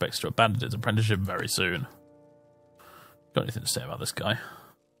how he expects to abandon his apprenticeship very soon. Got anything to say about this guy?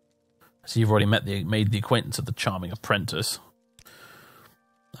 I see you've already made the acquaintance of the charming apprentice.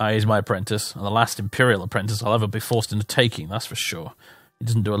 He's my apprentice, and the last Imperial apprentice I'll ever be forced into taking, that's for sure. He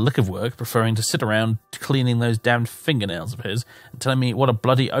doesn't do a lick of work, preferring to sit around cleaning those damned fingernails of his and telling me what a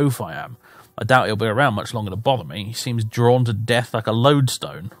bloody oaf I am. I doubt he'll be around much longer to bother me. He seems drawn to death like a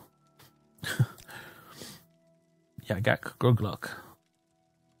lodestone. Yagak Grugluk.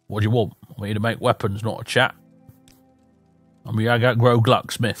 What do you want? I'm here to make weapons, not a chat. I'm Yagak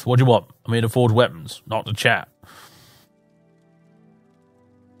Grugluk, Smith. What do you want? I'm here to forge weapons, not to chat.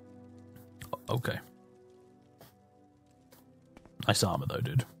 Okay. Nice armor, though,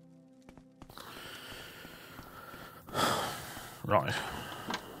 dude. Right.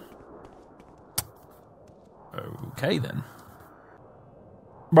 Okay, then.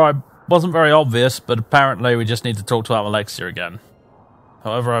 Right, wasn't very obvious, but apparently we just need to talk to our Alexia again.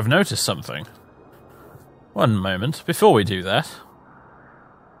 However, I've noticed something. One moment, before we do that.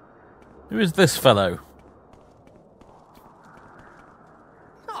 Who is this fellow?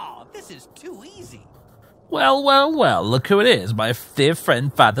 Oh, this is too easy. Well, well, well, look who it is, my dear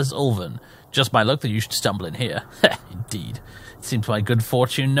friend Fathers Ulven. Just my luck that you should stumble in here. indeed. It seems my good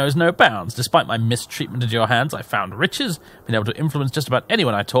fortune knows no bounds. Despite my mistreatment at your hands, I found riches, been able to influence just about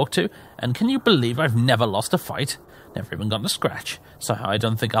anyone I talk to, and can you believe I've never lost a fight? Never even gotten a scratch. Somehow I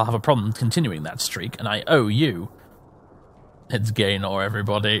don't think I'll have a problem continuing that streak, and I owe you. It's Gaynor,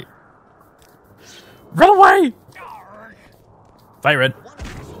 everybody. Run away! Faeryn.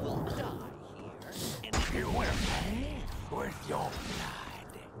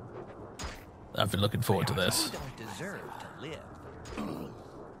 I've been looking forward to this.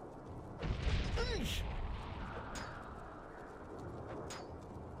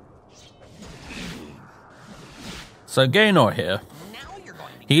 So Gaynor here,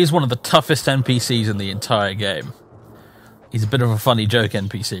 he is one of the toughest NPCs in the entire game. He's a bit of a funny joke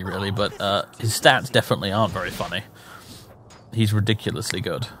NPC, really, but his stats definitely aren't very funny. He's ridiculously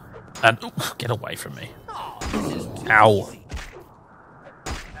good. And, ooh, get away from me. Ow.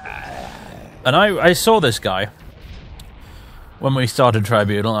 And I saw this guy when we started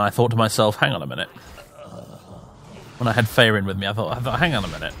Tribunal, and I thought to myself, hang on a minute. When I had Faeryn with me, I thought, hang on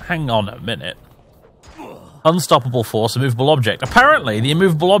a minute. Unstoppable force, immovable object. Apparently, the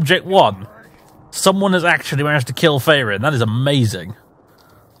immovable object won. Someone has actually managed to kill Faeryn. That is amazing.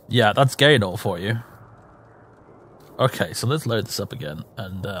 Yeah, that's Gaynor for you. Okay, so let's load this up again,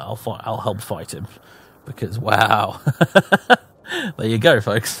 and I'll help fight him. Because, wow. There you go,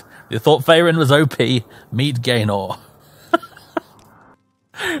 folks. You thought Faeryn was OP, meet Gaynor.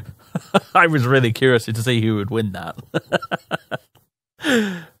 I was really curious to see who would win that.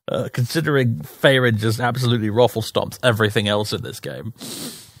 Considering Faeryn just absolutely ruffle stomps everything else in this game.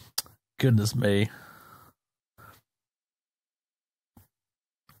 Goodness me.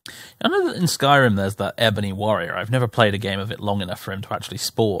 I know that in Skyrim there's that Ebony Warrior. I've never played a game of it long enough for him to actually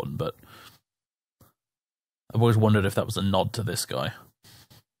spawn, but I've always wondered if that was a nod to this guy.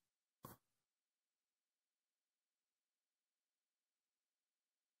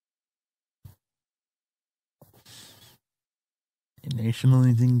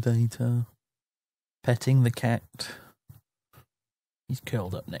 Initializing data. Petting the cat. He's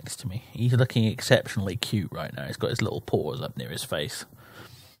curled up next to me. He's looking exceptionally cute right now. He's got his little paws up near his face.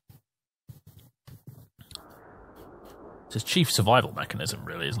 His chief survival mechanism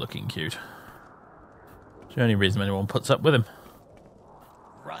really is looking cute. It's the only reason anyone puts up with him.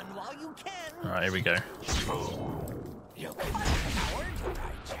 Run while you can. Alright, here we go.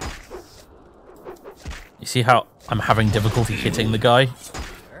 You see how I'm having difficulty hitting the guy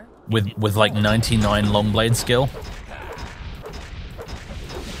with like 99 long blade skill?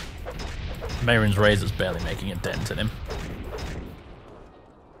 Faeryn's razor's barely making a dent in him.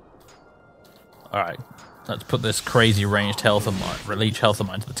 Alright, let's put this crazy ranged health of mine, release health of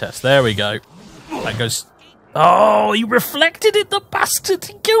mine to the test. There we go. That goes. Oh, he reflected it, the bastard!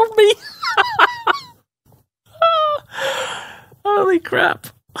 He killed me! Holy crap.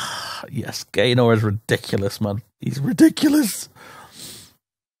 Yes, Gaynor is ridiculous, man. He's ridiculous.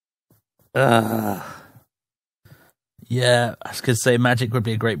 Yeah, I was going to say magic would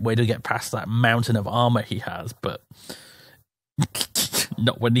be a great way to get past that mountain of armor he has, but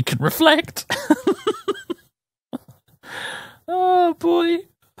not when he can reflect. Oh, boy.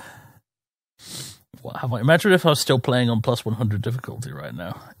 What have I? Imagine if I was still playing on plus 100 difficulty right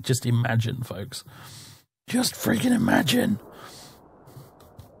now. Just imagine, folks. Just freaking imagine.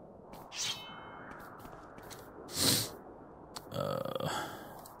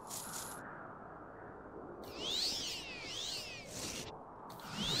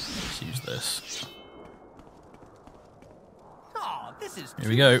 Let's use this. Oh, this is Here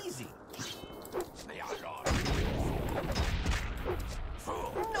we go. Easy.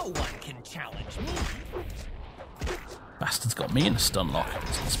 No one can challenge me. Bastard's got me in a stun lock.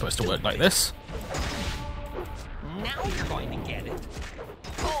 It's not supposed to work like this. Now you're going to get it.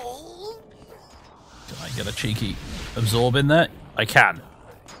 Oh. Can I get a cheeky absorb in there? I can.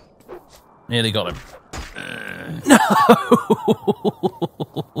 Nearly got him. No!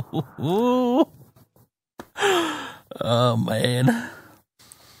 Oh, man.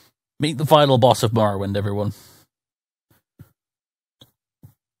 Meet the final boss of Morrowind, everyone.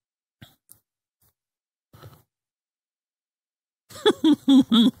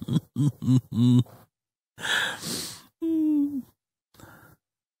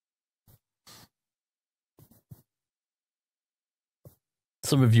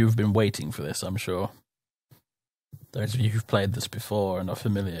 Some of you have been waiting for this, I'm sure. Those of you who've played this before and are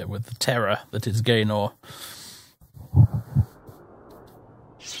familiar with the terror that is Gaynor.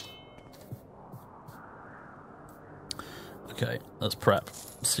 Okay, let's prep.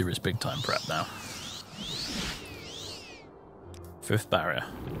 Serious big time prep now. 5th barrier.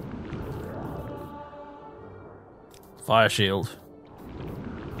 Fire shield.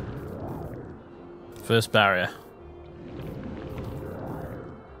 First barrier.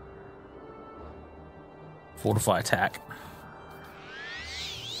 Fortify attack.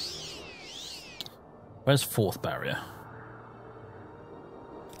 Where's fourth barrier?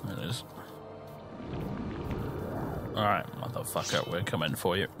 There it is. Alright, motherfucker, we're coming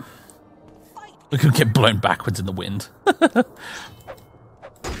for you. We're gonna get blown backwards in the wind. No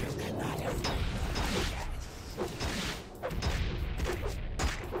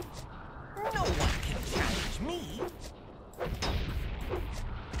one can challenge me.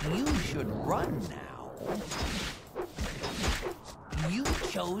 You should run now. You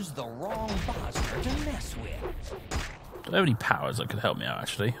chose the wrong Bosmer to mess with. Do I have any powers that could help me out,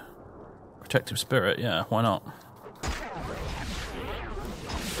 actually? Protective spirit, yeah, why not?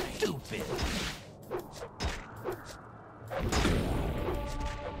 Stupid.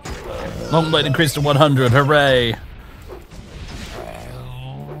 Long blade increased to 100, hooray!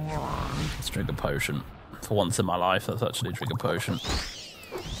 Let's drink a potion. For once in my life, let's actually drink a potion.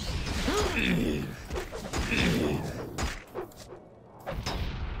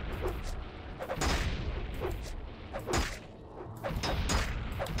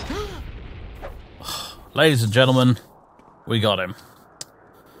 Ladies and gentlemen, we got him.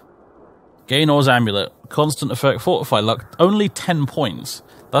 Gaynor's Amulet. Constant effect, Fortify luck. Only 10 points.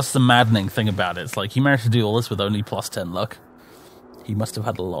 That's the maddening thing about it. It's like he managed to do all this with only plus 10 luck. He must have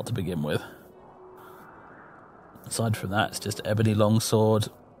had a lot to begin with. Aside from that, it's just ebony longsword,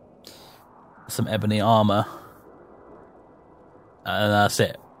 some ebony armor, and that's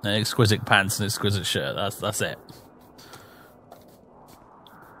it. And exquisite pants and exquisite shirt. That's it.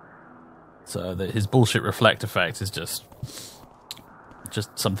 So his bullshit reflect effect is just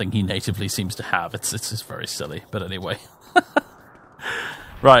something he natively seems to have. It's just very silly. But anyway.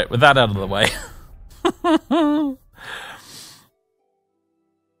 Right, with that out of the way.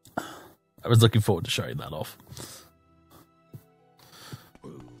 I was looking forward to showing that off.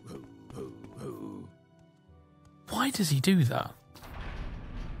 Why does he do that?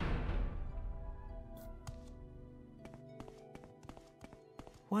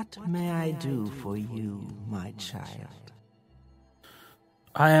 What may I do for you, my child?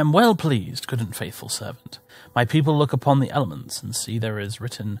 I am well pleased, good and faithful servant. My people look upon the elements and see there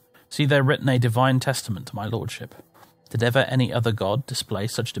written a divine testament to my lordship. Did ever any other god display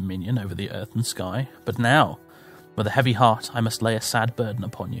such dominion over the earth and sky? But now, with a heavy heart, I must lay a sad burden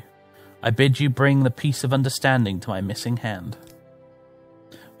upon you. I bid you bring the peace of understanding to my missing hand.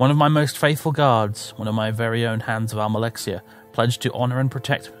 One of my most faithful guards, one of my very own hands of Almalexia, pledged to honour and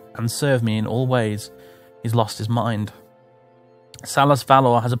protect and serve me in all ways, he's lost his mind. Salas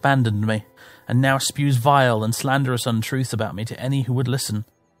Valor has abandoned me, and now spews vile and slanderous untruths about me to any who would listen.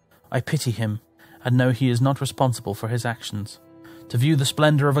 I pity him, and know he is not responsible for his actions. To view the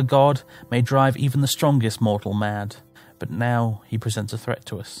splendour of a god may drive even the strongest mortal mad, but now he presents a threat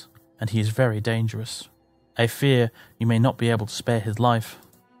to us, and he is very dangerous. I fear you may not be able to spare his life.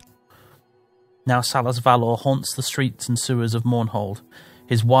 Now Salas Valor haunts the streets and sewers of Mournhold.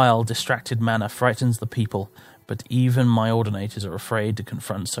 His wild, distracted manner frightens the people, but even my Ordinators are afraid to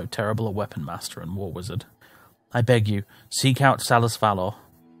confront so terrible a weapon master and war wizard. I beg you, seek out Salas Valor,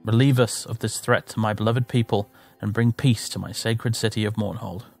 relieve us of this threat to my beloved people, and bring peace to my sacred city of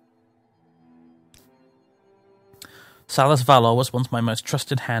Mournhold. Salas Valor was once my most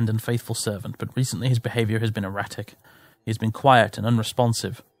trusted hand and faithful servant, but recently his behaviour has been erratic. He has been quiet and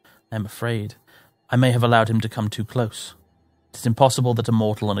unresponsive. I am afraid I may have allowed him to come too close. It is impossible that a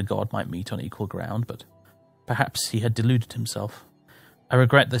mortal and a god might meet on equal ground, but perhaps he had deluded himself. I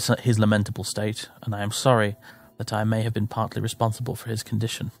regret his lamentable state, and I am sorry that I may have been partly responsible for his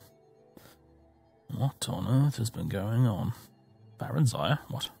condition. What on earth has been going on? Faeryn,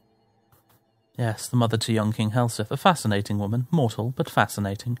 what? Yes, the mother to young King Helseth, a fascinating woman, mortal, but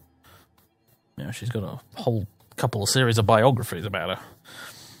fascinating. Yeah, she's got a whole couple of series of biographies about her.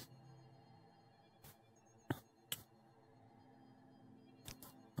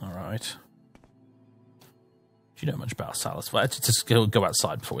 Alright. Do you know much about Salas? Let's just go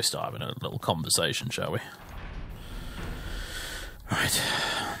outside before we start having a little conversation, shall we? Right.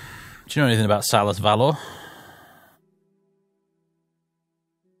 Do you know anything about Salas Valor?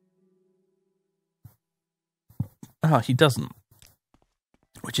 Ah, he doesn't.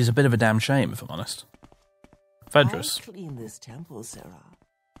 Which is a bit of a damn shame, if I'm honest. Fedrus. I'll clean this temple, Sarah.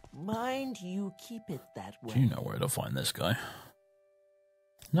 Mind you keep it that way. Do you know where to find this guy?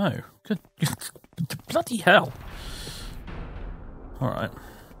 No. Good. Bloody hell. Alright.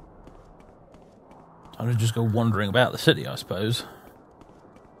 Time to just go wandering about the city, I suppose.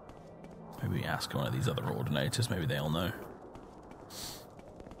 Maybe Maybe ask one of these other Ordinators, maybe they all know.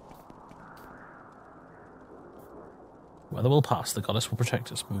 Weather will pass, the goddess will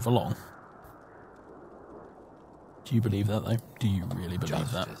protect us. Move along. Do you believe that, though? Do you really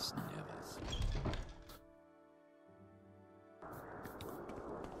believe that?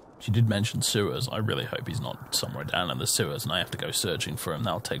 She did mention sewers. I really hope he's not somewhere down in the sewers and I have to go searching for him.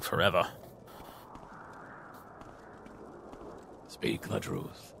 That'll take forever. Speak the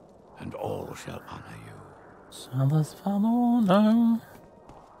truth, and all shall honor you. Salus Valorno.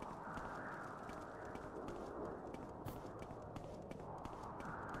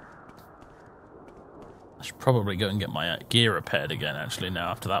 I should probably go and get my gear repaired again, actually, now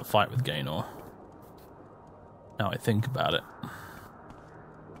after that fight with Gaynor. Now I think about it.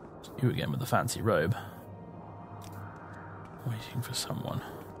 It's you again with the fancy robe. Waiting for someone.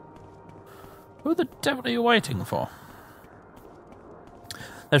 Who the devil are you waiting for?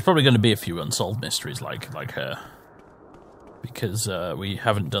 There's probably going to be a few unsolved mysteries like her. Because we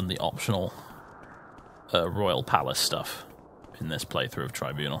haven't done the optional Royal Palace stuff in this playthrough of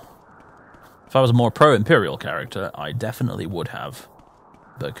Tribunal. If I was a more pro-Imperial character, I definitely would have.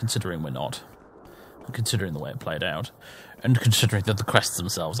 But considering we're not, and considering the way it played out, and considering that the quests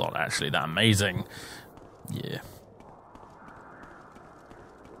themselves aren't actually that amazing, yeah.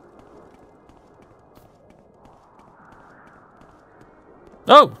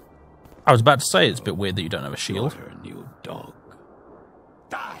 Oh! I was about to say, it's a bit weird that you don't have a shield. Her new dog.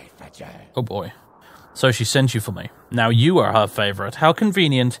 Die, Fetcher. Oh boy. So she sent you for me. Now you are her favourite. How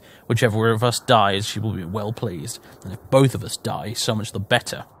convenient. Whichever of us dies, she will be well pleased. And if both of us die, so much the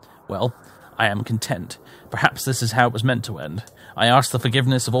better. Well, I am content. Perhaps this is how it was meant to end. I ask the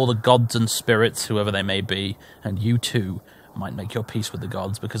forgiveness of all the gods and spirits, whoever they may be, and you too might make your peace with the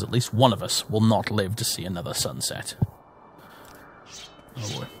gods, because at least one of us will not live to see another sunset.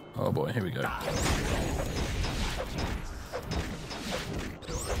 Oh boy. Oh boy, here we go.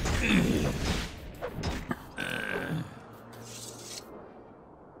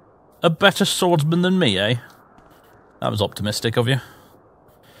 A better swordsman than me, eh? That was optimistic of you.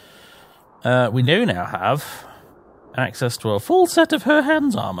 We do now have access to a full set of her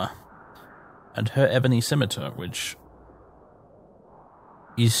hands armor and her ebony scimitar, which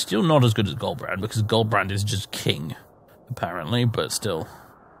is still not as good as Goldbrand, because Goldbrand is just king, apparently, but still.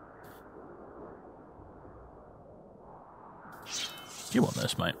 Do you want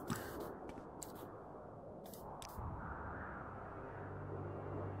this, mate?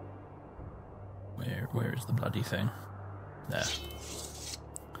 Where is the bloody thing? There.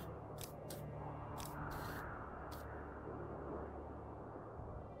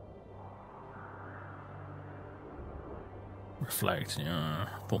 Reflect. Yeah,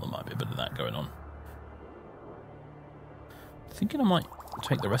 thought there might be a bit of that going on. Thinking I might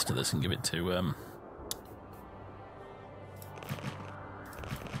take the rest of this and give it to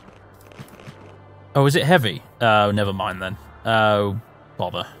Oh, is it heavy? Oh, never mind then. Oh,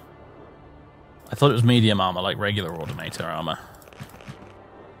 bother. I thought it was medium armor, like regular Ordinator armor.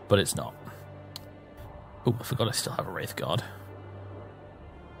 But it's not. Oh, I forgot I still have a Wraith Guard.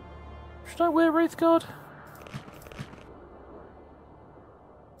 Should I wear Wraith Guard?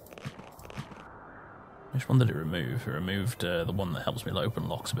 Which one did it remove? It removed the one that helps me open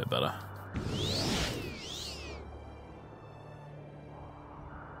locks a bit better.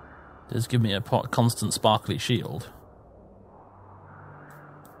 Does give me a constant sparkly shield.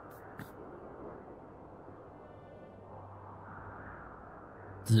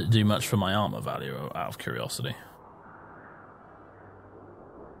 Does it do much for my armor value, out of curiosity?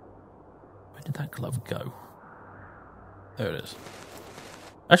 Where did that glove go? There it is.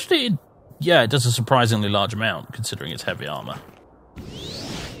 Actually, yeah, it does a surprisingly large amount, considering it's heavy armor.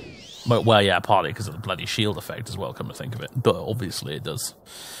 Well, yeah, partly because of the bloody shield effect as well, come to think of it. But obviously it does.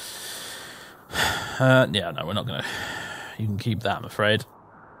 Yeah, no, we're not gonna... You can keep that, I'm afraid.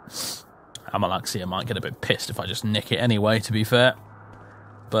 Amalaxia might get a bit pissed if I just nick it anyway, to be fair.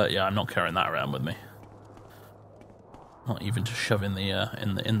 But yeah, I'm not carrying that around with me. Not even to shove in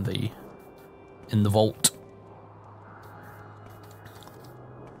the in the vault.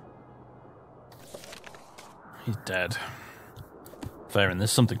 He's dead. Faeryn,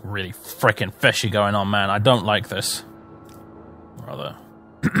 there's something really frickin' fishy going on, man. I don't like this. Rather,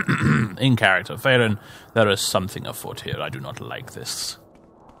 in character, Faeryn, there is something afoot here. I do not like this.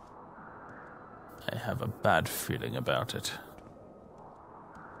 I have a bad feeling about it.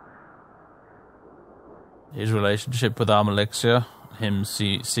 His relationship with Amalexia, him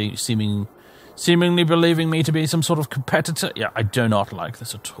seemingly believing me to be some sort of competitor. Yeah, I do not like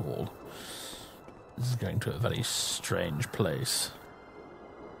this at all. This is going to a very strange place.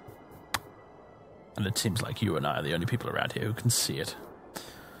 And it seems like you and I are the only people around here who can see it.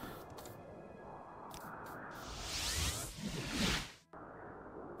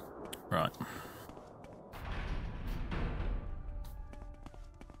 Right.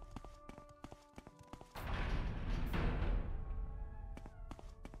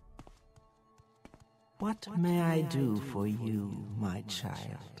 What may I do for you, my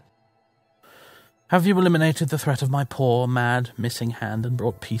child? Have you eliminated the threat of my poor, mad, missing hand and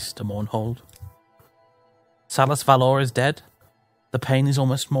brought peace to Mournhold? Salus Valor is dead. The pain is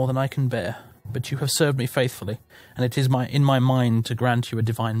almost more than I can bear, but you have served me faithfully, and it is in my mind to grant you a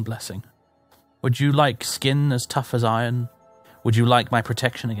divine blessing. Would you like skin as tough as iron? Would you like my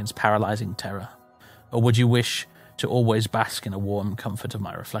protection against paralyzing terror? Or would you wish to always bask in a warm comfort of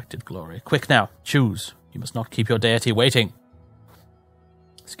my reflected glory? Quick now, choose. You must not keep your deity waiting.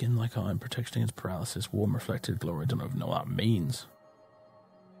 Skin like iron, protection against paralysis, warm reflected glory. I don't even know what that means.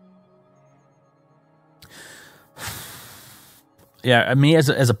 Yeah, me as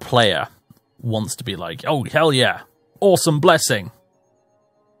a player wants to be like, oh, hell yeah, awesome blessing.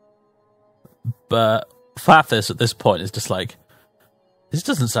 But Fathis at this point is just like, this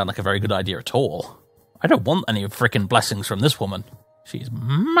doesn't sound like a very good idea at all. I don't want any freaking blessings from this woman. She's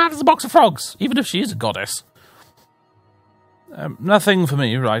mad as a box of frogs, even if she is a goddess. Nothing for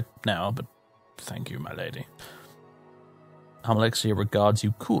me right now, but thank you, my lady. Almalexia regards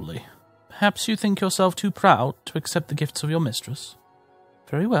you coolly. Perhaps you think yourself too proud to accept the gifts of your mistress.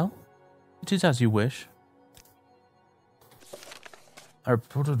 Very well. It is as you wish.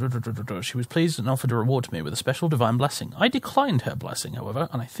 She was pleased and offered to reward me with a special divine blessing. I declined her blessing, however,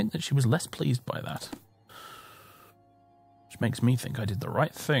 and I think that she was less pleased by that. Which makes me think I did the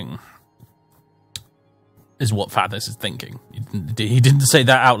right thing. Is what Fathis is thinking. He didn't say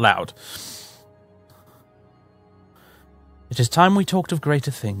that out loud. It is time we talked of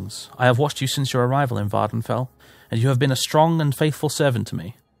greater things. I have watched you since your arrival in Vardenfell, and you have been a strong and faithful servant to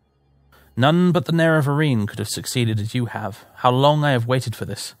me. None but the Nerevarine could have succeeded as you have. How long I have waited for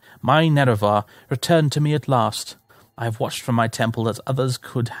this. My Nerevar returned to me at last. I have watched from my temple as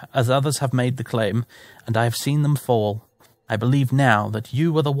others have made the claim, and I have seen them fall. I believe now that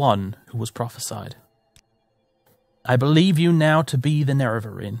you are the one who was prophesied. I believe you now to be the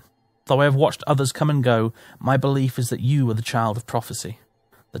Nerevarine. Though I have watched others come and go, my belief is that you are the child of prophecy.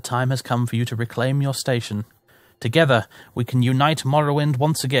 The time has come for you to reclaim your station. Together, we can unite Morrowind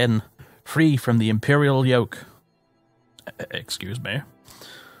once again, free from the Imperial yoke. Excuse me.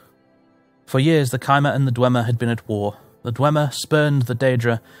 For years, the Kai'ma and the Dwemer had been at war. The Dwemer spurned the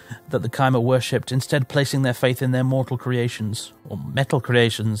Daedra that the Kai'ma worshipped, instead placing their faith in their mortal creations, or metal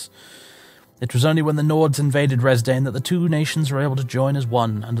creations. It was only when the Nords invaded Resdayn that the two nations were able to join as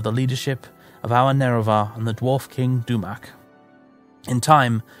one under the leadership of our Nerevar and the Dwarf King Dumak. In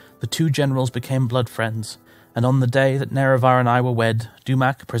time, the two generals became blood friends, and on the day that Nerevar and I were wed,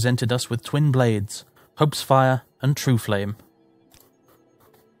 Dumak presented us with twin blades, Hope's Fire and True Flame.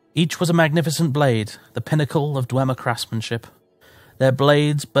 Each was a magnificent blade, the pinnacle of Dwemer craftsmanship. Their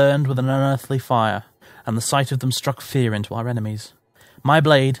blades burned with an unearthly fire, and the sight of them struck fear into our enemies. My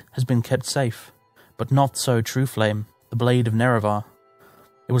blade has been kept safe, but not so True Flame, the blade of Nerevar.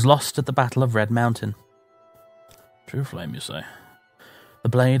 It was lost at the Battle of Red Mountain. True Flame, you say? The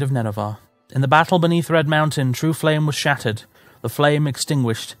blade of Nerevar. In the battle beneath Red Mountain, True Flame was shattered, the flame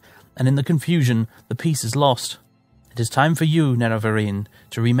extinguished, and in the confusion, the pieces lost. It is time for you, Nerevarine,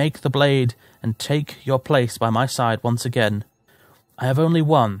 to remake the blade and take your place by my side once again. I have only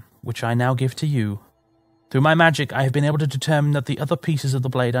one, which I now give to you. Through my magic, I have been able to determine that the other pieces of the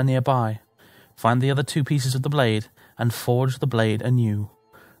blade are nearby. Find the other two pieces of the blade, and forge the blade anew.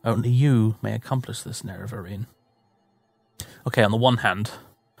 Only you may accomplish this, Nerevarine. Okay, on the one hand,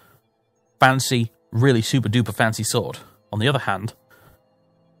 fancy, really super-duper fancy sword. On the other hand,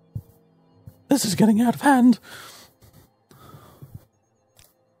 this is getting out of hand.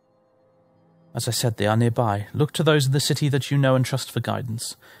 As I said, they are nearby. Look to those in the city that you know and trust for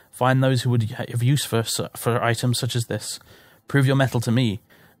guidance. Find those who would have use for items such as this. Prove your mettle to me,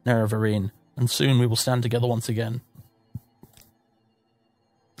 Nerevarine, and soon we will stand together once again.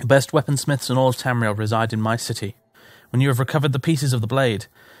 The best weaponsmiths in all of Tamriel reside in my city. When you have recovered the pieces of the blade,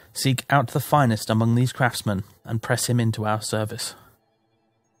 seek out the finest among these craftsmen and press him into our service.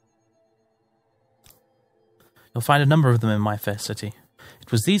 You'll find a number of them in my fair city.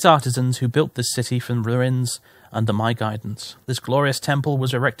 It was these artisans who built this city from ruins under my guidance. This glorious temple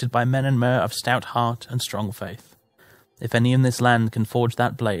was erected by men and mer of stout heart and strong faith. If any in this land can forge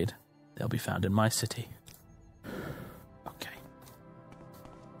that blade, they'll be found in my city. Okay.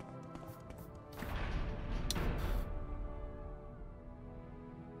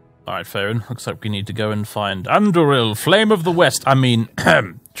 Alright, Faeryn. Looks like we need to go and find Anduril, Flame of the West. I mean,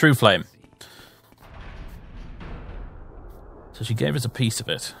 True Flame. So she gave us a piece of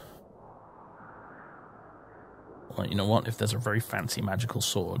it. Well, you know what? If there's a very fancy magical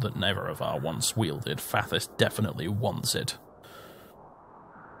sword that never of our once wielded, Fathis definitely wants it.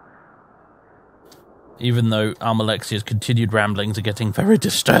 Even though Almalexia's continued ramblings are getting very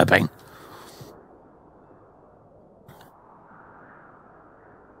disturbing.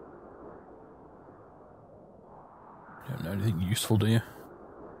 You don't know anything useful, do you?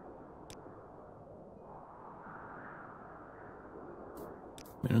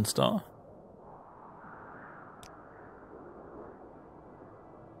 Moon and Star?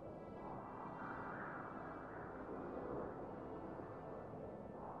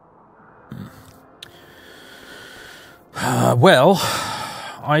 Well,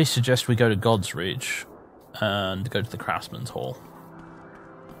 I suggest we go to God's Reach and go to the Craftsman's Hall.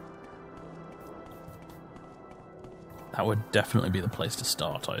 That would definitely be the place to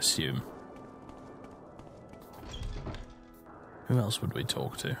start, I assume. Who else would we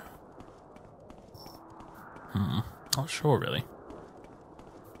talk to? Not sure, really.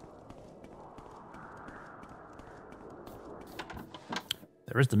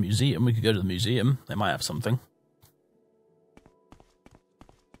 There is the museum. We could go to the museum. They might have something.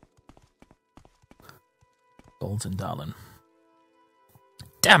 Golds in Darlin.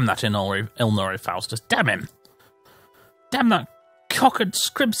 Damn that Ilnori Faustus. Damn him. Damn that cocked,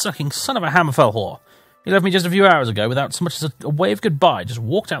 scrib-sucking son of a Hammerfell whore. He left me just a few hours ago without so much as a wave goodbye, just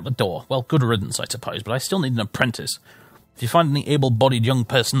walked out the door. Well, good riddance, I suppose, but I still need an apprentice. If you find any able-bodied young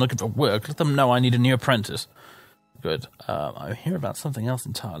person looking for work, let them know I need a new apprentice. Good. I hear about something else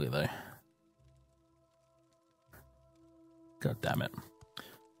entirely, though. God damn it.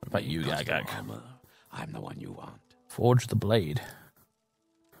 What about you, Gagag? I'm the one you want. Forge the blade.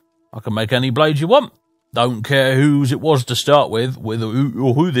 I can make any blade you want. Don't care whose it was to start with, whether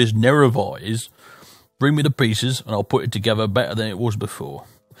or who this Nerevar is. Bring me the pieces, and I'll put it together better than it was before.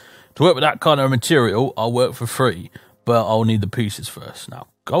 To work with that kind of material, I'll work for free, but I'll need the pieces first. Now,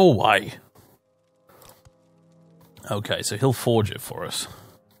 go away. Okay, so he'll forge it for us.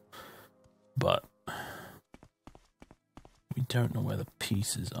 But we don't know where the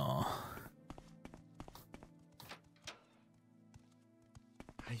pieces are.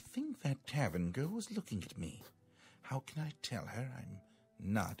 I think that tavern girl was looking at me. How can I tell her I'm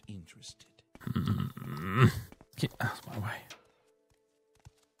not interested? Get out of my way.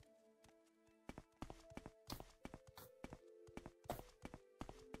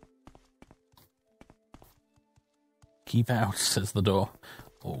 Keep out, says the door.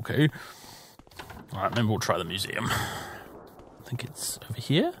 Okay. Alright, maybe we'll try the museum. I think it's over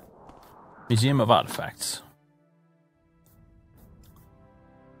here? Museum of Artifacts.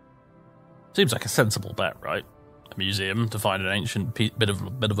 Seems like a sensible bet, right? A museum to find an ancient bit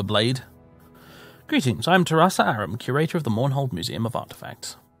of a blade. Greetings, I'm Terasa Aram, curator of the Mornhold Museum of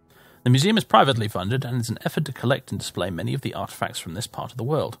Artifacts. The museum is privately funded and is an effort to collect and display many of the artifacts from this part of the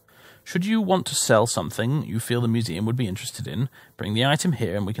world. Should you want to sell something you feel the museum would be interested in, bring the item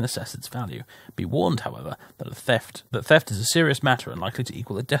here and we can assess its value. Be warned, however, that theft is a serious matter and likely to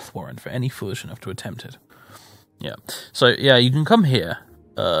equal a death warrant for any foolish enough to attempt it. Yeah. So, yeah, you can come here,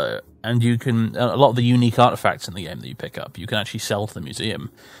 and you can... a lot of the unique artifacts in the game that you pick up, you can actually sell to the museum.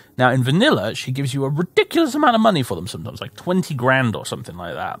 Now, in vanilla, she gives you a ridiculous amount of money for them sometimes, like 20 grand or something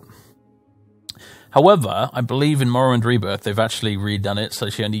like that. However, I believe in Morrowind Rebirth, they've actually redone it, so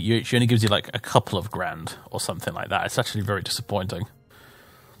she only gives you like a couple of grand or something like that. It's actually very disappointing.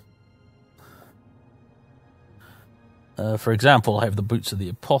 For example, I have the Boots of the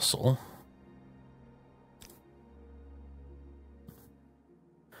Apostle.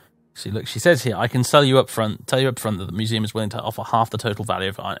 See, look, she says here, I can tell you up front that the museum is willing to offer half the total value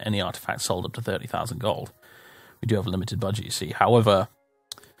of any artifact sold up to 30,000 gold. We do have a limited budget, you see. However,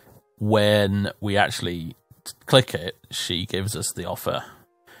 when we actually click it, she gives us the offer.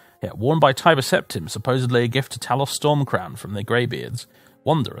 Yeah, worn by Tiber Septim, supposedly a gift to Talos Stormcrown from the Greybeards.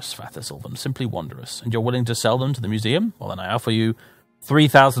 Wondrous, Fathisilvan, simply wondrous. And you're willing to sell them to the museum? Well, then I offer you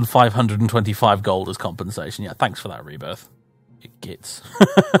 3,525 gold as compensation. Yeah, thanks for that, Rebirth. It gets.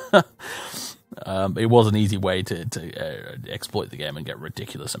 It was an easy way to exploit the game and get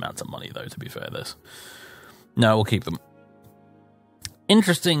ridiculous amounts of money, though, to be fair. No, we'll keep them.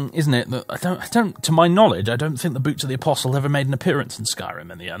 Interesting, isn't it, that I don't, to my knowledge, I don't think the Boots of the Apostle ever made an appearance in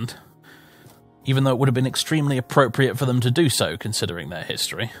Skyrim in the end. Even though it would have been extremely appropriate for them to do so, considering their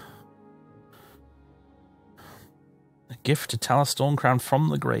history. A gift to Talos Stormcrown from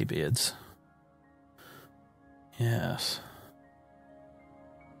the Greybeards. Yes.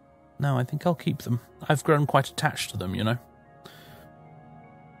 No, I think I'll keep them. I've grown quite attached to them, you know.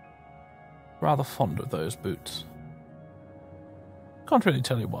 Rather fond of those boots. Can't really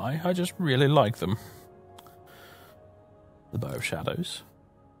tell you why, I just really like them. The Bow of Shadows.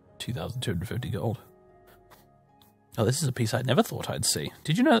 2,250 gold. Oh, this is a piece I'd never thought I'd see.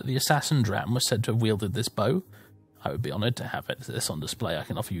 Did you know that the assassin Dram was said to have wielded this bow? I would be honoured to have this on display. I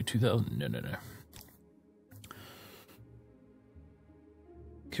can offer you 2,000... No.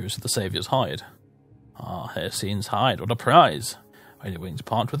 Curious of the Saviour's hide. Ah, Hersine's hide. What a prize. Are you willing to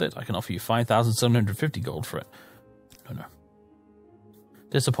part with it? I can offer you 5,750 gold for it. No.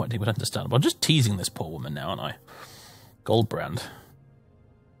 Disappointing, but understandable. I'm just teasing this poor woman now, aren't I? Goldbrand.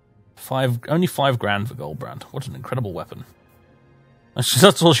 Only 5 grand for Goldbrand. What an incredible weapon.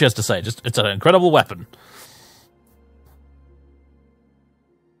 That's all she has to say. Just, it's an incredible weapon.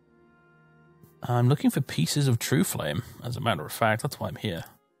 I'm looking for pieces of True Flame, as a matter of fact. That's why I'm here.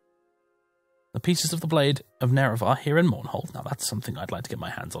 The pieces of the Blade of Nerevar here in Mournhold. Now, that's something I'd like to get my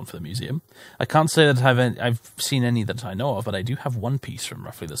hands on for the museum. I can't say that I've seen any that I know of, but I do have one piece from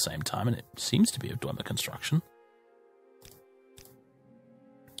roughly the same time, and it seems to be of Dwemer construction.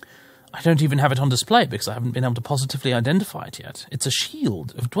 I don't even have it on display because I haven't been able to positively identify it yet. It's a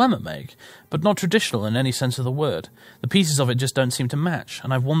shield of Dwemer make, but not traditional in any sense of the word. The pieces of it just don't seem to match,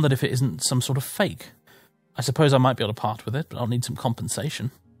 and I've wondered if it isn't some sort of fake. I suppose I might be able to part with it, but I'll need some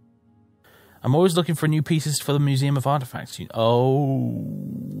compensation. I'm always looking for new pieces for the Museum of Artifacts.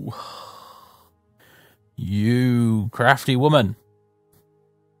 Oh. You crafty woman.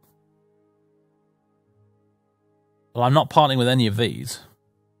 Well, I'm not parting with any of these.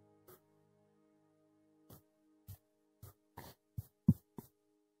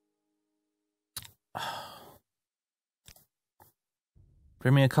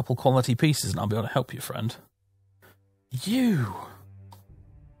 Bring me a couple quality pieces and I'll be able to help you, friend. You!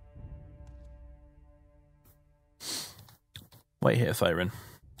 Wait here, Faeryn.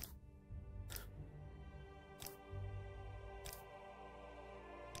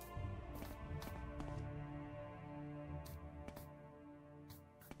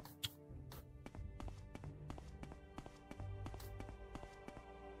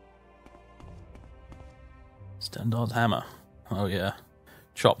 Stendhal's hammer. Oh yeah.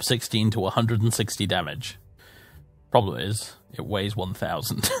 Chop 16 to 160 damage. Problem is, it weighs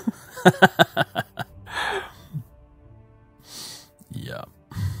 1,000. Yeah.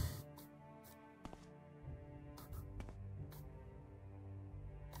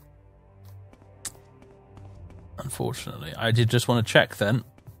 Unfortunately, I did just want to check then.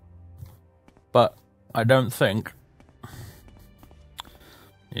 But I don't think...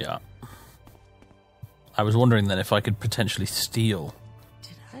 Yeah. I was wondering then if I could potentially steal...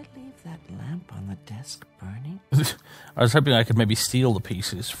 That lamp on the desk burning? I was hoping I could maybe steal the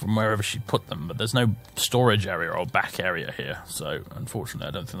pieces from wherever she put them, but there's no storage area or back area here, so unfortunately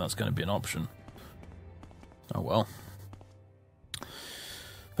I don't think that's going to be an option. Oh well.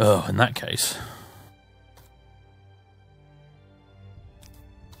 Oh, in that case...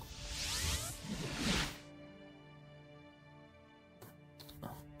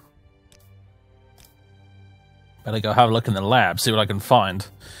 Better go have a look in the lab, see what I can find.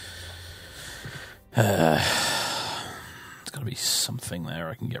 There's got to be something there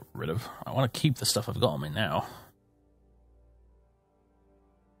I can get rid of. I want to keep the stuff I've got on me now.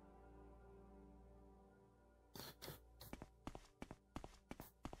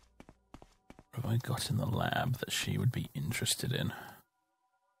 What have I got in the lab that she would be interested in?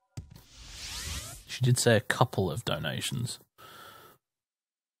 She did say a couple of donations.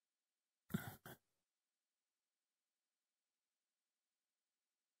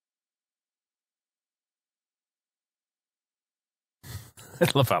 I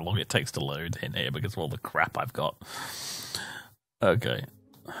love how long it takes to load in here because of all the crap I've got. Okay.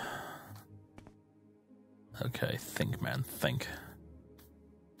 Okay, think, man, think.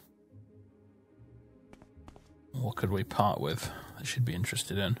 What could we part with that she'd be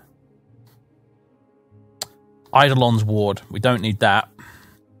interested in? Eidolon's Ward. We don't need that.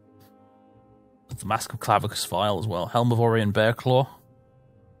 There's the Mask of Clavicus File as well. Helm of Orion Bearclaw.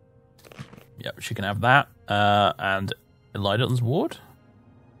 Yep, she can have that. And Elidon's Ward.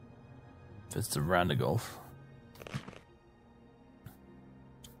 Fist of Randagolf.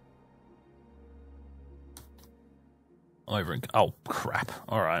 Oh, crap.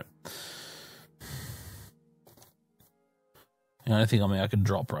 Alright. The only thing on me I can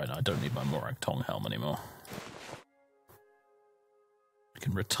drop right now, I don't need my Morak Tong helm anymore. I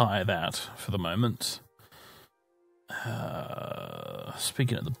can retire that for the moment.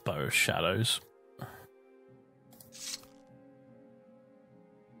 Speaking of the Bow of Shadows...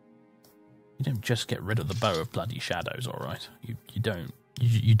 You don't just get rid of the bow of bloody shadows, alright? You don't.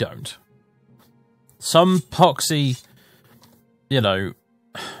 You don't. Some poxy, you know,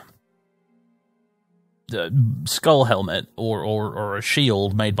 skull helmet or a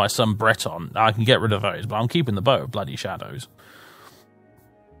shield made by some Breton, I can get rid of those, but I'm keeping the bow of bloody shadows.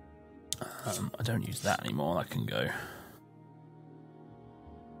 I don't use that anymore, that can go.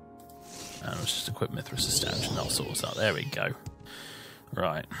 And let's just equip Mithras' Stanch and that'll sort us out. There we go.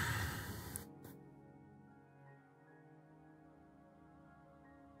 Right.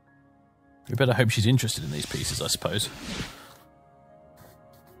 We better hope she's interested in these pieces, I suppose.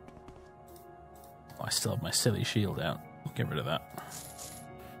 I still have my silly shield out. I'll get rid of that.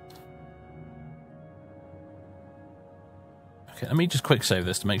 Okay, let me just quick save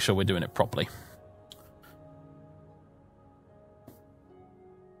this to make sure we're doing it properly.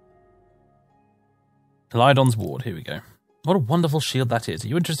 Lydon's Ward, here we go. What a wonderful shield that is. Are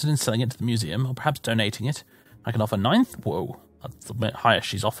you interested in selling it to the museum, or perhaps donating it? I can offer 9th... Whoa, that's the highest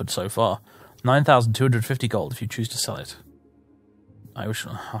she's offered so far. 9,250 gold if you choose to sell it. I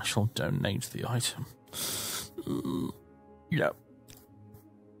shall donate the item. Yeah.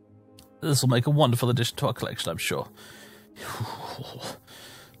 This will make a wonderful addition to our collection, I'm sure.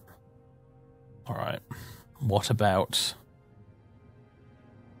 Alright. What about...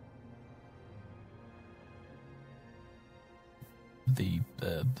 The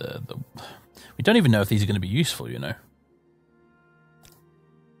we don't even know if these are going to be useful, you know.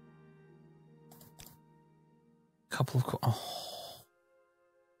 Couple of... Oh.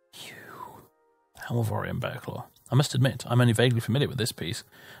 You. Helm of Orion Bearclaw. I must admit, I'm only vaguely familiar with this piece.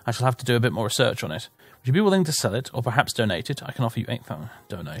 I shall have to do a bit more research on it. Would you be willing to sell it, or perhaps donate it? I can offer you 8,000...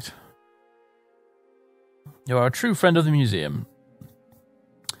 Donate. You are a true friend of the museum,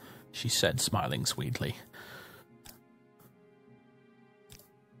 she said, smiling sweetly.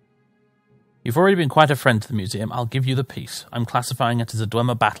 You've already been quite a friend to the museum. I'll give you the piece. I'm classifying it as a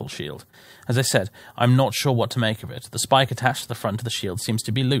Dwemer battle shield. As I said, I'm not sure what to make of it. The spike attached to the front of the shield seems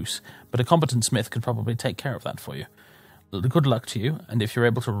to be loose, but a competent smith could probably take care of that for you. Good luck to you, and if you're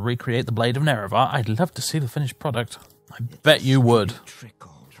able to recreate the Blade of Nerevar, I'd love to see the finished product. I bet you would.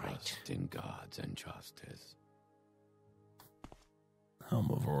 Trust in gods and justice. Helm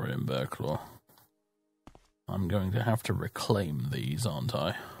of Orion Bearclaw. I'm going to have to reclaim these, aren't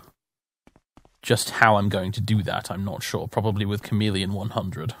I? Just how I'm going to do that, I'm not sure. Probably with Chameleon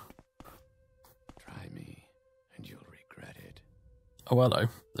 100. Try me, and you'll regret it. Oh, hello.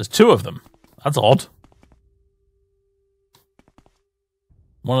 There's 2 of them. That's odd.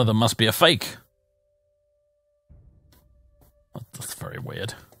 One of them must be a fake. That's very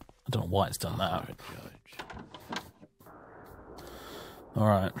weird. I don't know why it's done that.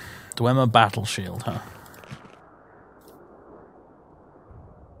 Alright. Dwemer Battle Shield, huh?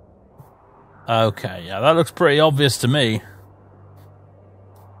 Okay, yeah, that looks pretty obvious to me.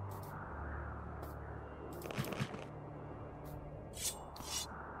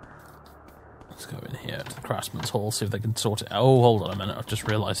 Let's go in here to the Craftsman's Hall, see if they can sort it out. Oh, hold on a minute, I've just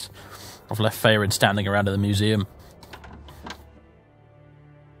realised I've left Faeryn standing around in the museum.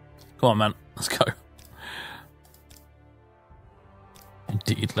 Come on, man, let's go.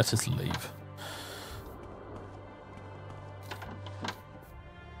 Indeed, let us leave.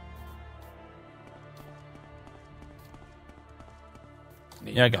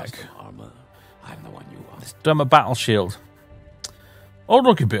 Yeah, go. Armor. I'm the one you want. It's done a battle shield. Oh,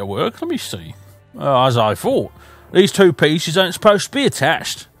 look, a bit of work. Let me see. As I thought, these 2 pieces ain't supposed to be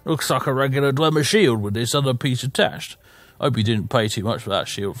attached. Looks like a regular Dwemer shield with this other piece attached. Hope you didn't pay too much for that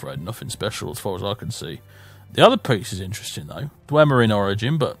shield, Fred. Nothing special as far as I can see. The other piece is interesting, though. Dwemer in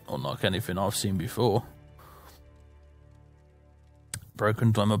origin, but unlike anything I've seen before.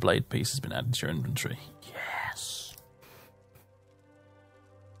 Broken Dwemer blade piece has been added to your inventory. Yes.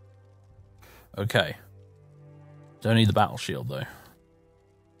 Okay. Don't need the battle shield, though.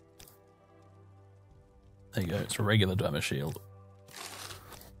 There you go. It's a regular Dwemer shield.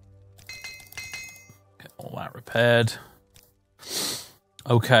 Get all that repaired.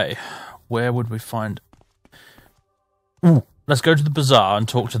 Okay. Where would we find... Ooh, let's go to the bazaar and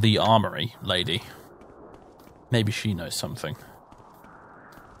talk to the armory lady. Maybe she knows something.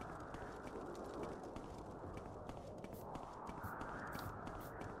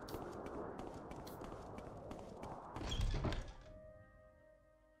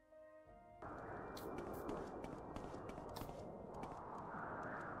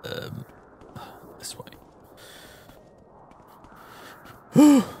 This way.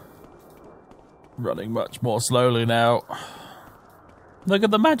 Running much more slowly now. Look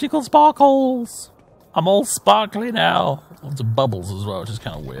at the magical sparkles. I'm all sparkly now. Lots of bubbles as well, which is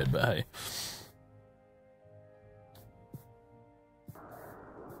kind of weird, but hey.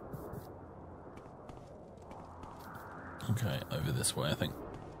 Okay, over this way, I think.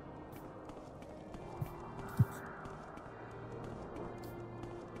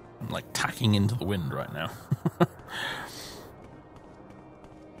 I'm like tacking into the wind right now.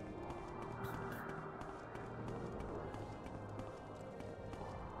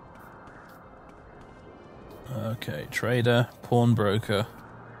 Okay, trader, pawnbroker,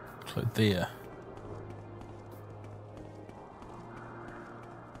 clothier.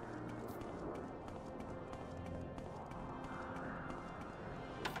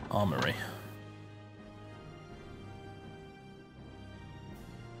 Armory.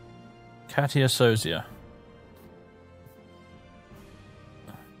 Katia Sozia.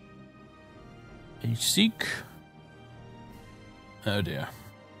 A Seek. Oh dear.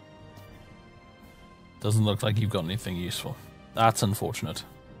 Doesn't look like you've got anything useful. That's unfortunate.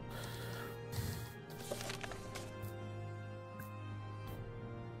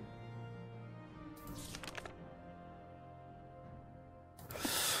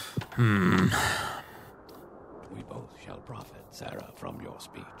 We both shall profit, Sarah, from your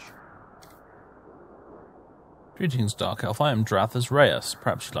speech. Greetings, Dark Elf. I am Drathas Reyes.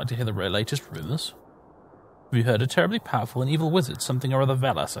 Perhaps you'd like to hear the latest rumours? Have you heard a terribly powerful and evil wizard, something or other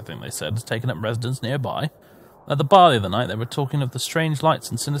Velas, I think they said, has taken up residence nearby? At the bar the other night, they were talking of the strange lights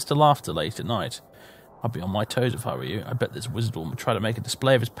and sinister laughter late at night. I'd be on my toes if I were you. I bet this wizard will try to make a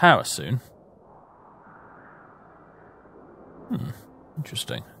display of his power soon.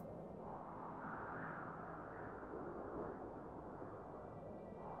 Interesting.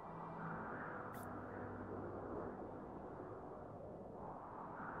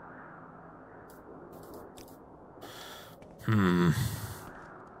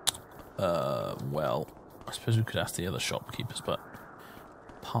 Well, I suppose we could ask the other shopkeepers, but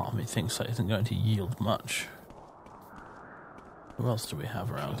part of me thinks that isn't going to yield much. Who else do we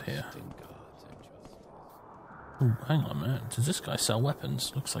have around here? Ooh, hang on a minute. Does this guy sell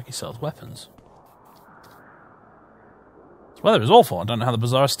weapons? Looks like he sells weapons. This weather is awful. I don't know how the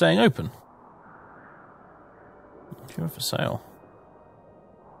bazaar is staying open. Sure for sale.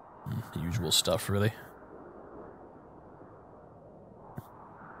 The usual stuff, really.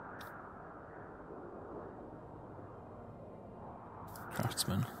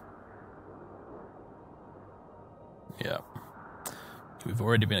 Craftsman. Yeah. We've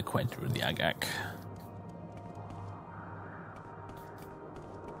already been acquainted with the Agak.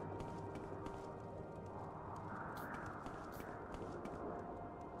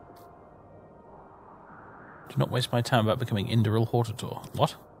 Do not waste my time about becoming Induril Hortator.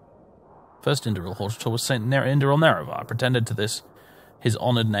 What? First Induril Hortator was Saint Induril Nerevar. Pretended to this. His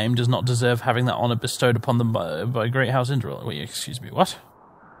honoured name does not deserve having that honour bestowed upon them by Great House Induril. Wait, excuse me, what?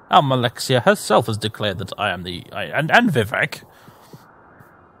 Almalexia herself has declared that I am the... And Vivek.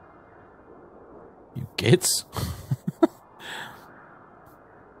 You gits.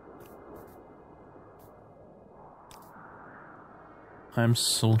 I am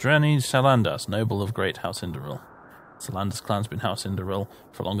Suldreni Sethandas, noble of Great House Induril. Sethandas clan's been House Induril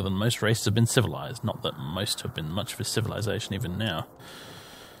for longer than most races have been civilized. Not that most have been much of a civilization even now.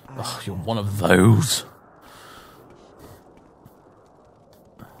 Oh, you're one of those.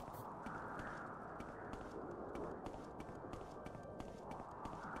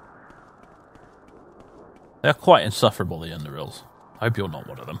 They're quite insufferable, the Indurils. I hope you're not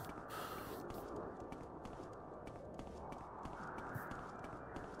one of them.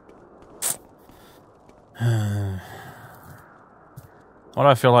 Why do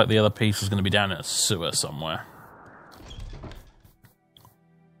I feel like the other piece is going to be down in a sewer somewhere?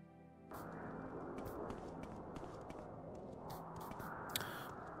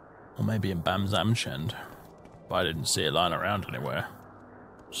 Or maybe in Bamzamshend. But I didn't see it lying around anywhere.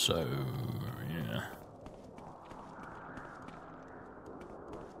 So, yeah.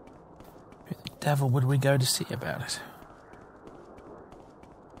 Who the devil would we go to see about it?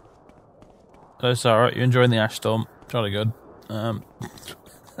 Hello, Sarah. You enjoying the ash storm? Jolly good.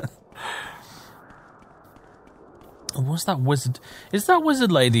 What's that wizard? Is that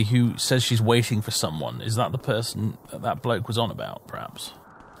wizard lady who says she's waiting for someone? Is that the person that bloke was on about, perhaps?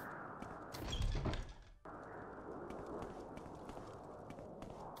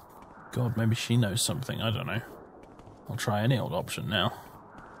 God, maybe she knows something. I don't know. I'll try any old option now.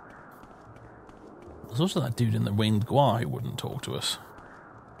 There's also that dude in the winged guar who wouldn't talk to us.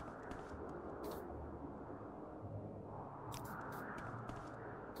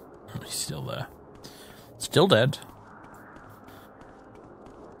 He's still there. Still dead.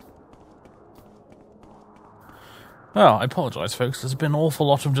 Well, I apologise, folks. There's been an awful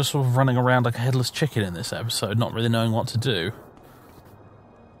lot of just sort of running around like a headless chicken in this episode, not really knowing what to do.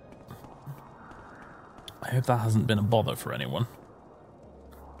 I hope that hasn't been a bother for anyone.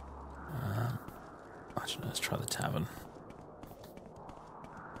 Actually, let's try the tavern.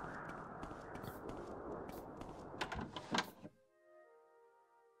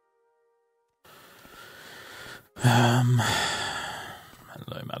 Hello,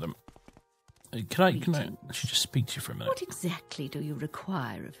 madam. Can I actually just speak to you for a minute? What exactly do you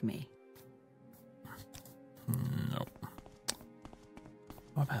require of me? No.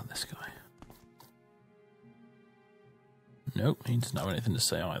 What about this guy? Nope, he doesn't have anything to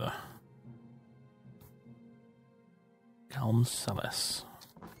say either. Calm Celes.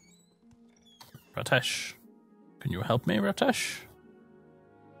 Ratesh. Can you help me, Ratesh?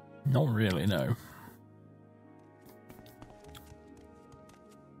 Not really, no.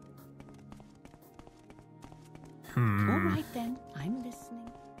 All right then, I'm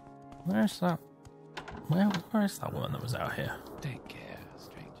listening. Where's that? Well, where's that woman that was out here? Take care,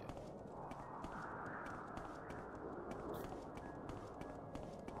 stranger.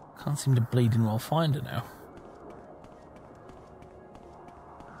 Can't seem to bleeding well find her now.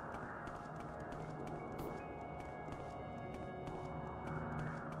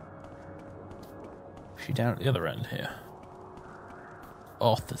 Is she down at the other end here?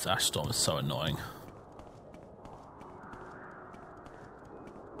 Oh, this ash storm is so annoying.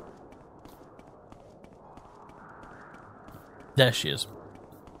 There she is.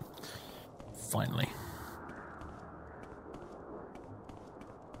 Finally.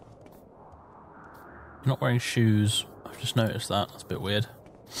 You're not wearing shoes. I've just noticed that. That's a bit weird.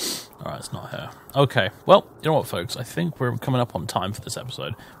 Alright, it's not her. Okay, well, you know what, folks? I think we're coming up on time for this episode.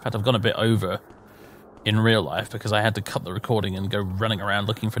 In fact, I've gone a bit over in real life because I had to cut the recording and go running around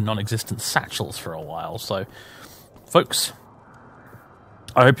looking for non-existent satchels for a while. So, folks,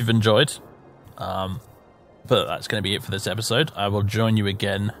 I hope you've enjoyed. But that's going to be it for this episode. I will join you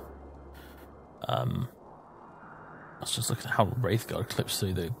again. Let's just look at how Wraithguard clips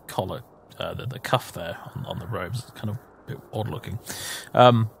through the collar, the cuff there on the robes. It's kind of a bit odd looking.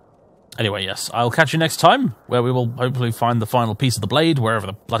 Anyway, yes, I'll catch you next time, where we will hopefully find the final piece of the blade, wherever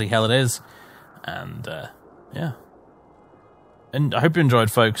the bloody hell it is. And, yeah. And I hope you enjoyed,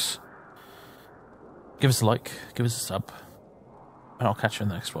 folks. Give us a like, give us a sub, and I'll catch you in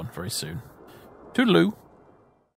the next one very soon. Toodaloo!